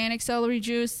drink organic celery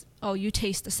juice, you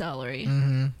taste the celery.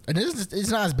 Mm-hmm. And it's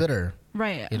not as bitter.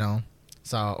 Right.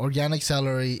 So organic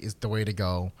celery is the way to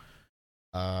go.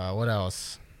 What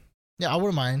else? Yeah, I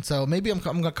wouldn't mind. So maybe I'm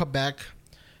gonna cut back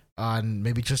on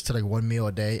maybe just to like one meal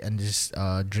a day and just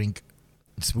drink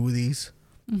smoothies,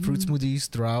 fruit smoothies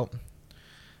throughout,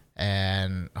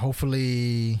 and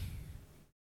hopefully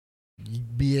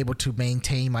be able to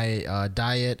maintain my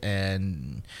diet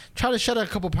and try to shed a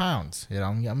couple pounds.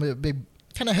 I'm a big,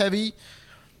 kind of heavy.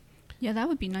 Yeah, that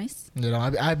would be nice.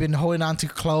 I've been holding on to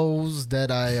clothes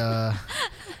that I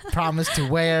promised to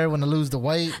wear when I lose the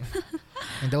weight.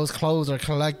 And those clothes are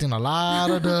collecting a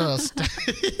lot of dust.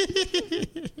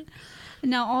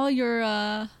 Now all your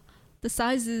the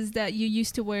sizes that you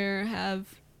used to wear have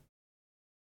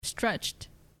stretched.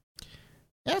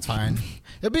 Yeah, it's fine.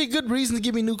 It'd be a good reason to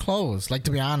give me new clothes. Like,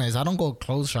 to be honest, I don't go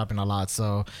clothes shopping a lot,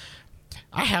 so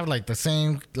I have like the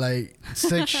same like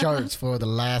 6 shirts for the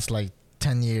last like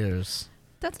 10 years.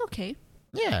 That's okay.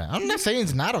 Yeah, I'm not saying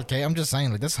it's not okay. I'm just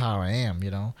saying like that's how I am.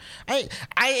 I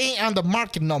ain't on the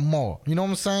market no more. You know what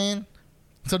I'm saying?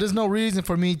 So there's no reason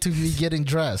for me to be getting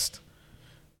dressed.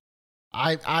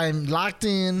 I'm locked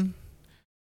in.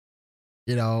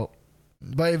 But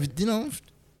if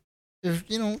if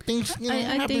things I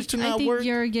happens to think not work.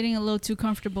 you're getting a little too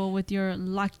comfortable with your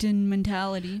locked-in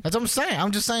mentality. That's what I'm saying.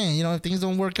 I'm just saying, if things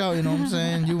don't work out, you know what I'm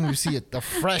saying? You will see the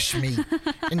fresh meat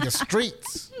in the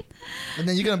streets. And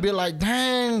then you're going to be like,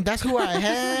 dang, that's who I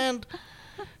had.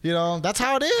 That's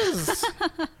how it is.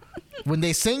 When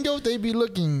they single, they be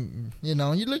looking, you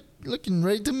looking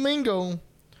ready to mingle.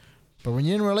 But when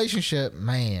you're in a relationship,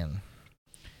 man,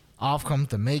 off comes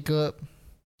the makeup.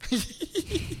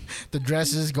 The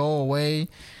dresses go away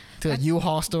to a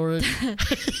U-Haul storage.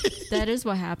 That is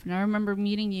what happened. I remember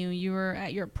meeting you. You were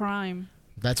at your prime.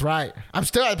 That's right. I'm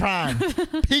still at prime.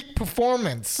 Peak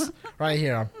performance right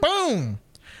here. Boom.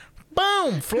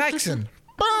 Boom. Flexing.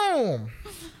 Boom.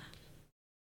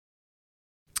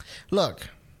 Look,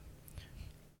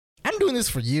 I'm doing this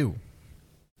for you.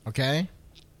 Okay?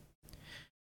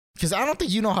 Because I don't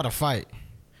think you know how to fight.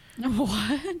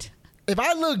 What? If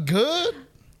I look good,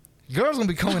 girls gonna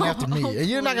be coming after me, and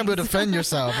you're not gonna be able to defend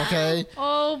yourself, okay?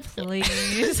 Oh,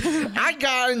 please. I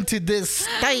got into this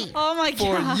state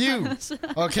for you,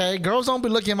 okay? Girls don't be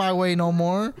looking my way no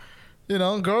more.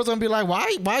 Girls don't be like,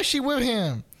 why is she with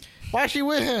him? Why is she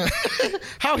with him?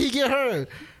 How he get her?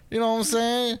 You know what I'm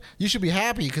saying? You should be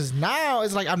happy because now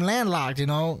it's like I'm landlocked,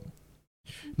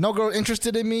 No girl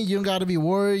interested in me. You don't gotta be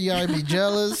worried. You gotta be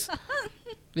jealous.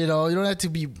 You don't have to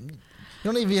be... You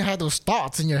don't even have those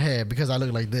thoughts in your head because I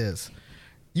look like this.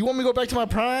 You want me to go back to my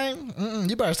prime?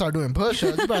 You better start doing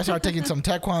push-ups. You better start taking some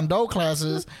taekwondo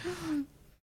classes.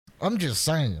 I'm just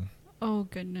saying. Oh,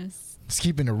 goodness. It's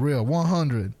keeping it real.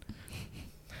 100.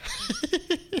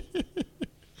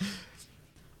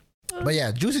 But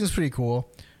yeah, juicing is pretty cool.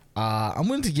 I'm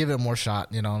willing to give it more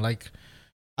shot.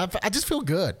 I just feel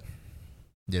good.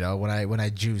 When I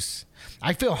juice.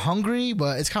 I feel hungry,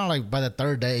 but it's kind of like by the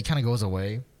third day, it kind of goes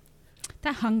away.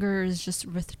 That hunger is just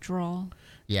withdrawal.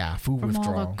 Yeah, food from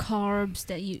withdrawal. All the carbs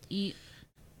that you eat.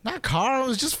 Not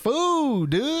carbs, just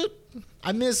food, dude.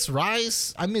 I miss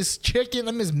rice. I miss chicken.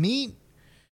 I miss meat.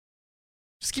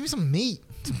 Just give me some meat,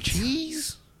 some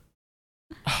cheese,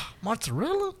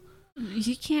 mozzarella.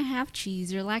 You can't have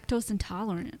cheese. You're lactose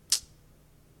intolerant.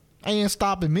 Ain't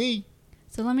stopping me.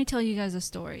 So let me tell you guys a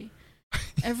story.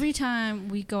 Every time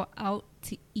we go out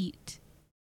to eat,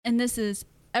 and this is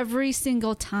every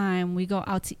single time we go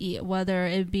out to eat, whether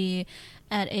it be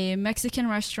at a Mexican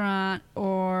restaurant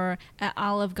or at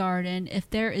Olive Garden, if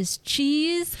there is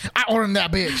cheese... I ordered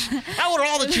that bitch. I ordered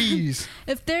all the cheese.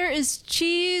 If there is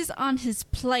cheese on his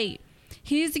plate,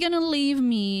 he's going to leave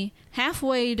me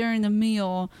halfway during the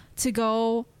meal to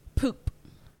go poop.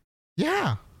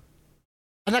 Yeah.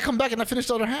 And I come back and I finish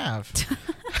the other half.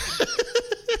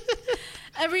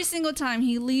 Every single time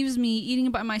he leaves me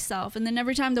eating by myself, and then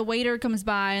every time the waiter comes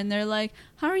by and they're like,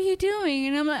 how are you doing?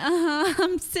 And I'm like,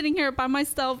 I'm sitting here by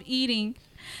myself eating.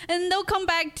 And they'll come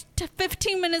back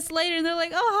 15 minutes later and they're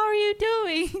like, oh, how are you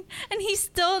doing? And he's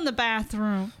still in the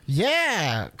bathroom.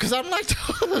 Yeah, because I'm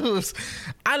lactose.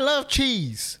 I love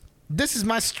cheese. This is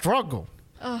my struggle.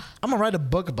 Ugh. I'm going to write a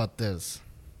book about this.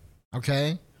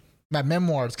 Okay? My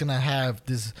memoir is going to have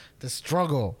this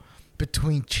struggle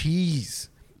between cheese.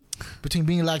 Between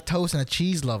being lactose and a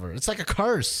cheese lover. It's like a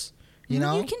curse, you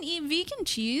know? You can eat vegan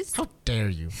cheese. How dare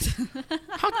you?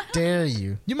 How dare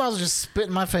you? You might as well just spit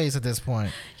in my face at this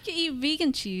point. You can eat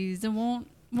vegan cheese. It won't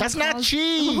That's not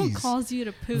cheese. It won't cause you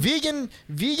to poop.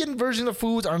 Vegan version of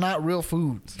foods are not real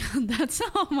foods.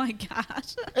 Oh my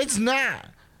gosh. It's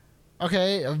not.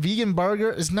 Okay, a vegan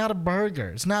burger is not a burger.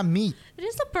 It's not meat. It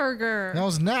is a burger. No,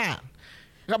 it's not.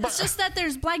 It's just that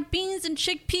there's black beans and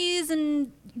chickpeas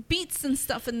and beets and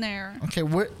stuff in there. Okay,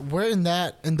 where in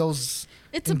those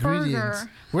it's ingredients? A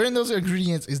burger. Where in those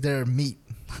ingredients is there meat?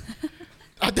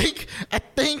 I think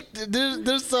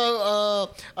there's a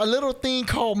little thing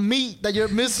called meat that you're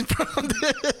missing from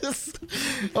this.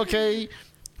 Okay,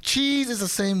 cheese is the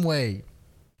same way.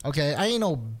 Okay, I ain't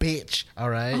no bitch, all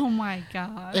right? Oh my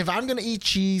God. If I'm gonna eat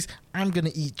cheese, I'm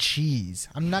gonna eat cheese.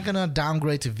 I'm not gonna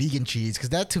downgrade to vegan cheese because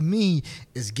that to me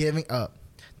is giving up.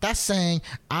 That's saying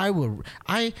I will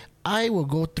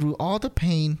go through all the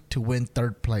pain to win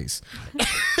third place.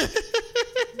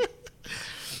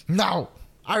 No,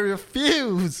 I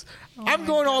refuse. I'm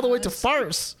going all the way to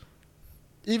first.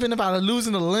 Even if I'm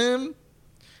losing a limb,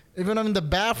 even if I'm in the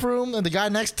bathroom and the guy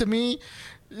next to me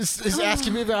is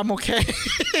asking me if I'm okay.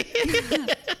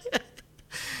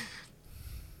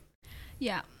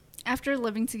 Yeah. After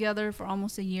living together for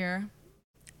almost a year,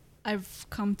 I've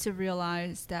come to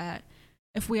realize that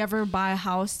if we ever buy a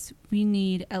house, we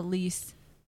need at least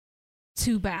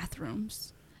 2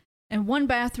 bathrooms. And 1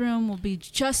 bathroom will be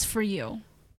just for you.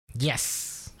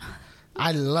 Yes.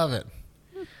 I love it.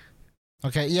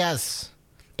 Okay, yes.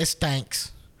 It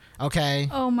stinks. Okay.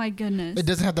 Oh my goodness. It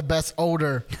doesn't have the best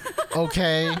odor.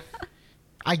 Okay.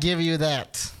 I give you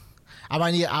that. I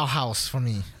might need an outhouse for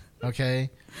me. Okay.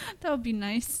 That would be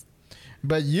nice.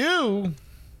 But you.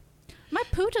 My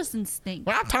poo doesn't stink.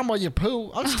 Well, I'm talking about your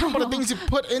poo. I'm just talking about the things you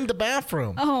put in the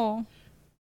bathroom. Oh.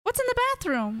 What's in the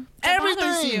bathroom? That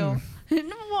bothers you?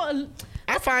 Everything.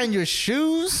 I find your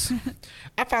shoes.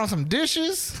 I found some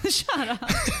dishes. Shut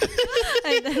up.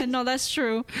 No, that's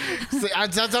true. See,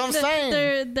 that's what I'm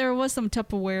saying. There was some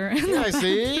Tupperware. Yeah,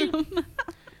 see?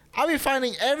 I'll be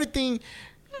finding everything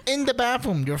in the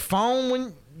bathroom. Your phone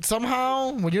when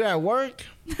you're at work.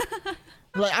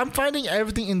 Like, I'm finding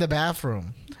everything in the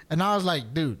bathroom. And I was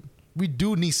like, dude, we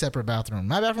do need separate bathrooms.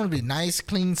 My bathroom would be nice,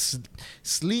 clean,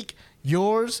 sleek.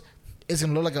 Yours is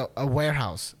going to look like a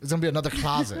warehouse. It's going to be another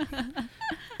closet.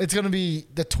 It's going to be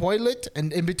the toilet,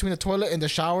 and in between the toilet and the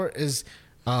shower is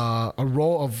a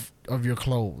roll of your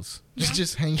clothes.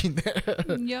 Just hanging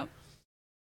there. Yep.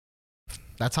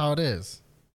 That's how it is.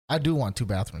 I do want 2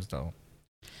 bathrooms, though.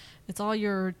 It's all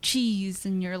your cheese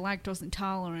and your lactose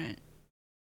intolerant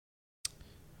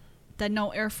that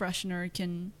no air freshener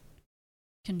can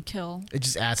kill. It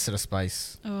just adds to the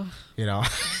spice. Ugh. You know?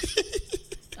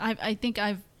 I think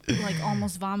I've like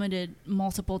almost vomited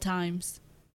multiple times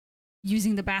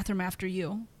using the bathroom after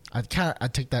you. I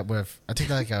take that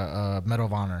like a Medal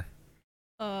of Honor.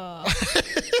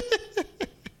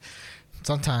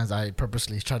 Sometimes I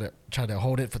purposely try to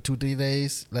hold it for 2-3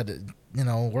 days, let it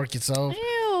work itself.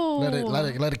 Ew.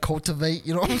 Let it cultivate.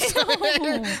 You know what I'm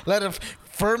saying? Let it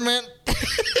ferment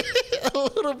a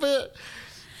little bit.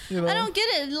 You know? I don't get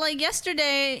it. Like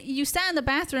yesterday, you sat in the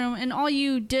bathroom and all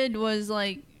you did was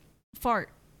like fart.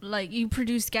 Like you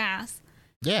produced gas.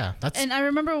 Yeah, And I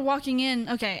remember walking in.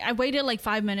 Okay, I waited like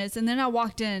 5 minutes and then I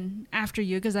walked in after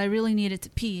you because I really needed to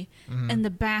pee. Mm-hmm. And the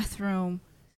bathroom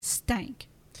stank.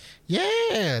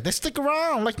 Yeah, they stick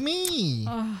around like me.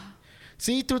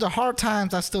 See, through the hard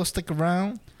times, I still stick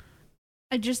around.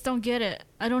 I just don't get it.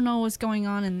 I don't know what's going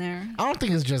on in there. I don't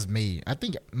think it's just me. I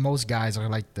think most guys are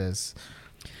like this.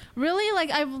 Really?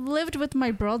 Like I've lived with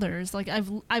my brothers. Like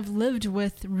I've lived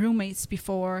with roommates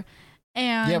before.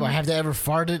 And yeah, but have they ever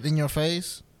farted in your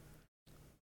face?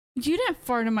 You didn't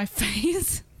fart in my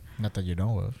face. Not that you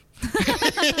know of.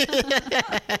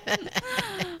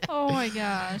 Oh my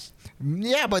gosh.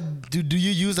 Yeah, but do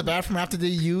you use the bathroom after they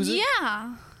use it?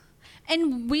 Yeah.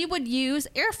 And we would use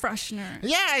air freshener.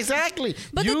 Yeah, exactly.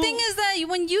 But the thing is that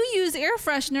when you use air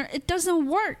freshener, it doesn't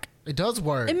work. It does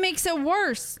work. It makes it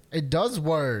worse. It does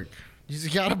work. You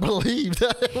just gotta believe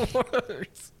that it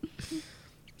works.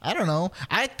 I don't know.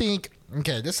 I think,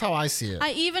 okay, this is how I see it.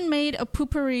 I even made a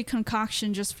poopery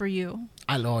concoction just for you.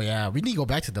 Oh, yeah. We need to go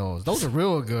back to those. Those are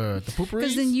real good. The pooperies.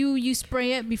 Because then you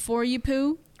spray it before you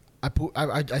poo.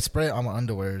 I spray it on my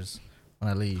underwears when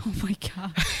I leave. Oh, my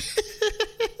God.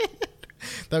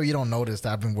 That way you don't notice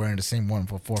that I've been wearing the same one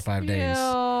for 4 or 5 days.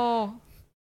 Ew.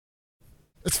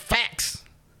 It's facts.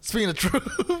 Speaking the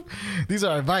truth. These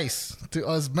are advice to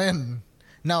us men.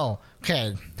 No.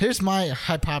 Okay. Here's my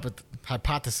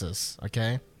hypothesis.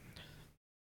 Okay.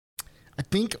 I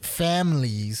think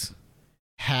families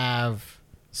have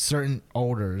certain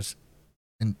odors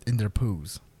in their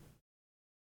poos.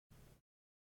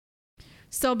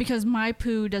 So because my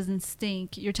poo doesn't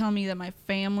stink, you're telling me that my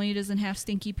family doesn't have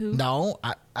stinky poo? No,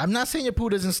 I'm not saying your poo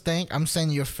doesn't stink. I'm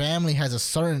saying your family has a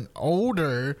certain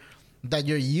odor that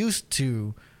you're used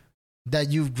to, that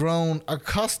you've grown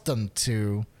accustomed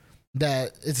to,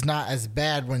 that it's not as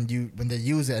bad when they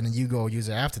use it and then you go use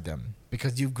it after them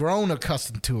because you've grown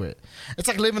accustomed to it. It's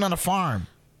like living on a farm.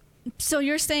 So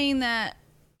you're saying that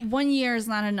 1 year is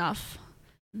not enough,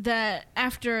 that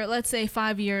after, let's say,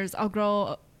 5 years, I'll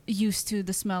grow used to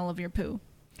the smell of your poo?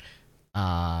 No,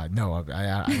 I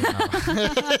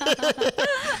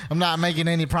I'm not making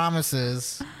any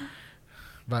promises,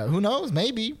 but who knows?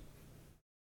 Maybe.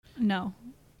 No.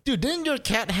 Dude, didn't your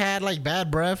cat had like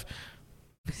bad breath?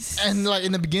 And like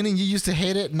in the beginning you used to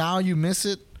hate it, now you miss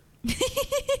it?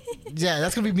 Yeah,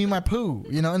 that's gonna be me, my poo.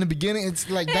 You know, in the beginning it's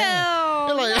like, damn.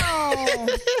 Ew, like, no.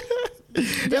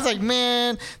 It's like,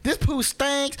 man, this poo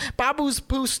stinks. Babu's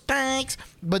poo stinks.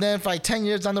 But then for like 10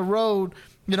 years down the road,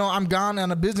 you know, I'm gone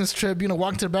on a business trip, you know,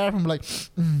 walking to the bathroom like,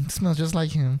 it smells just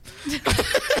like him.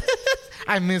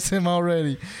 I miss him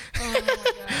already. Oh my God.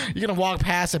 You're gonna walk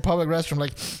past a public restroom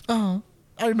like, oh,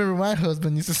 I remember my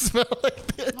husband used to smell like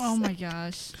this. Oh my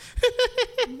gosh.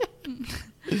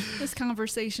 This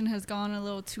conversation has gone a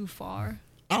little too far.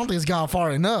 I don't think it's gone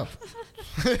far enough.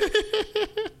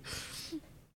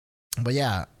 But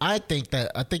yeah, I think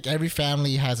every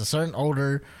family has a certain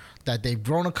odor that they've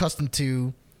grown accustomed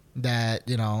to, that,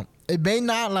 you know, it may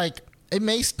not like it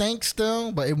may stink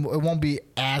still, but it won't be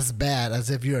as bad as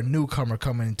if you're a newcomer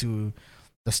coming into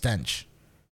the stench.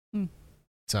 Mm.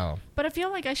 So. But I feel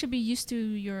like I should be used to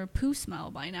your poo smell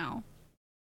by now.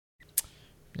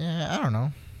 Yeah, I don't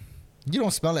know. You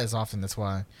don't smell it as often, that's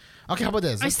why. Okay, how about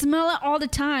this? I smell it all the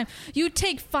time. You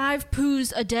take 5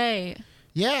 poos a day.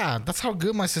 Yeah, that's how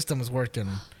good my system is working.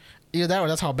 Either that or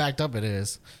that's how backed up it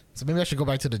is. So maybe I should go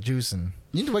back to the juicing.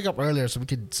 You need to wake up earlier so we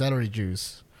could celery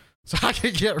juice. So I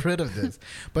can get rid of this.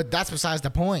 But that's besides the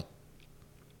point.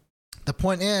 The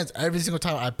point is, every single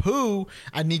time I poo,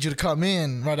 I need you to come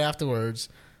in right afterwards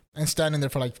and stand in there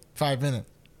for like 5 minutes.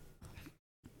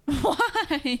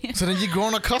 Why? So then you're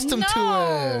growing accustomed to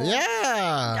it.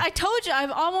 Yeah. I told you,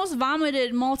 I've almost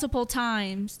vomited multiple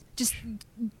times just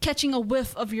catching a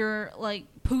whiff of your like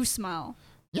poo smell.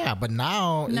 Yeah, but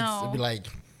now it'd be like,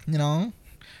 you know,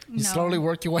 you slowly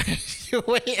work your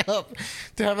way up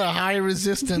to have a high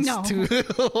resistance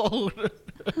to.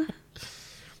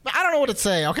 But I don't know what to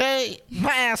say, okay?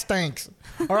 My ass stinks.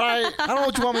 All right? I don't know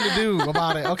what you want me to do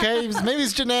about it, okay? Maybe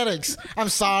it's genetics. I'm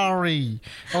sorry,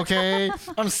 okay?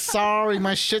 I'm sorry.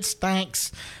 My shit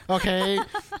stinks, okay?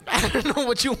 I don't know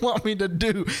what you want me to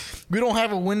do. We don't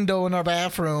have a window in our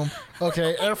bathroom,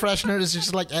 okay? Air freshener is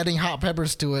just like adding hot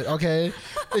peppers to it, okay?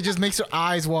 It just makes your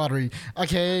eyes watery,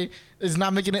 okay? It's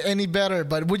not making it any better.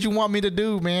 But what you want me to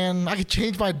do, man? I could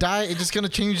change my diet. It's just gonna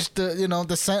change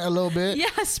the scent a little bit.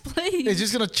 Yes, please. It's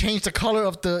just gonna change the color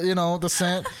of the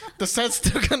scent. The scent's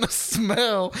still gonna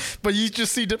smell, but you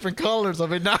just see different colors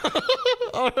of it now.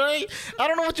 All right. I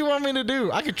don't know what you want me to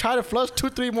do. I could try to flush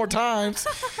 2-3 more times.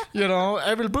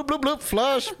 Every bloop bloop bloop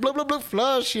flush, bloop bloop bloop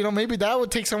flush. Maybe that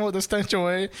would take some of the stench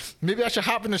away. Maybe I should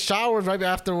hop in the shower right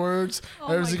afterwards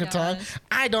every single time.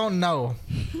 I don't know.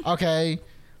 Okay.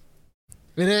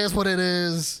 It is what it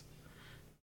is.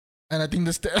 And I think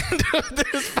that's the end of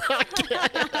this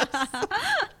podcast.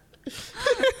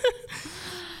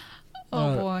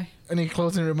 Oh, boy. Any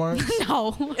closing remarks?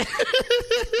 No.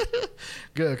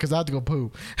 Good, because I have to go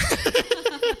poo.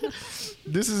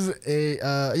 This is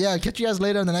catch you guys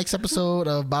later on the next episode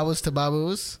of Babus to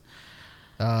Babus.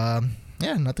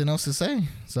 Nothing else to say.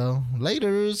 So,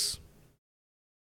 laters.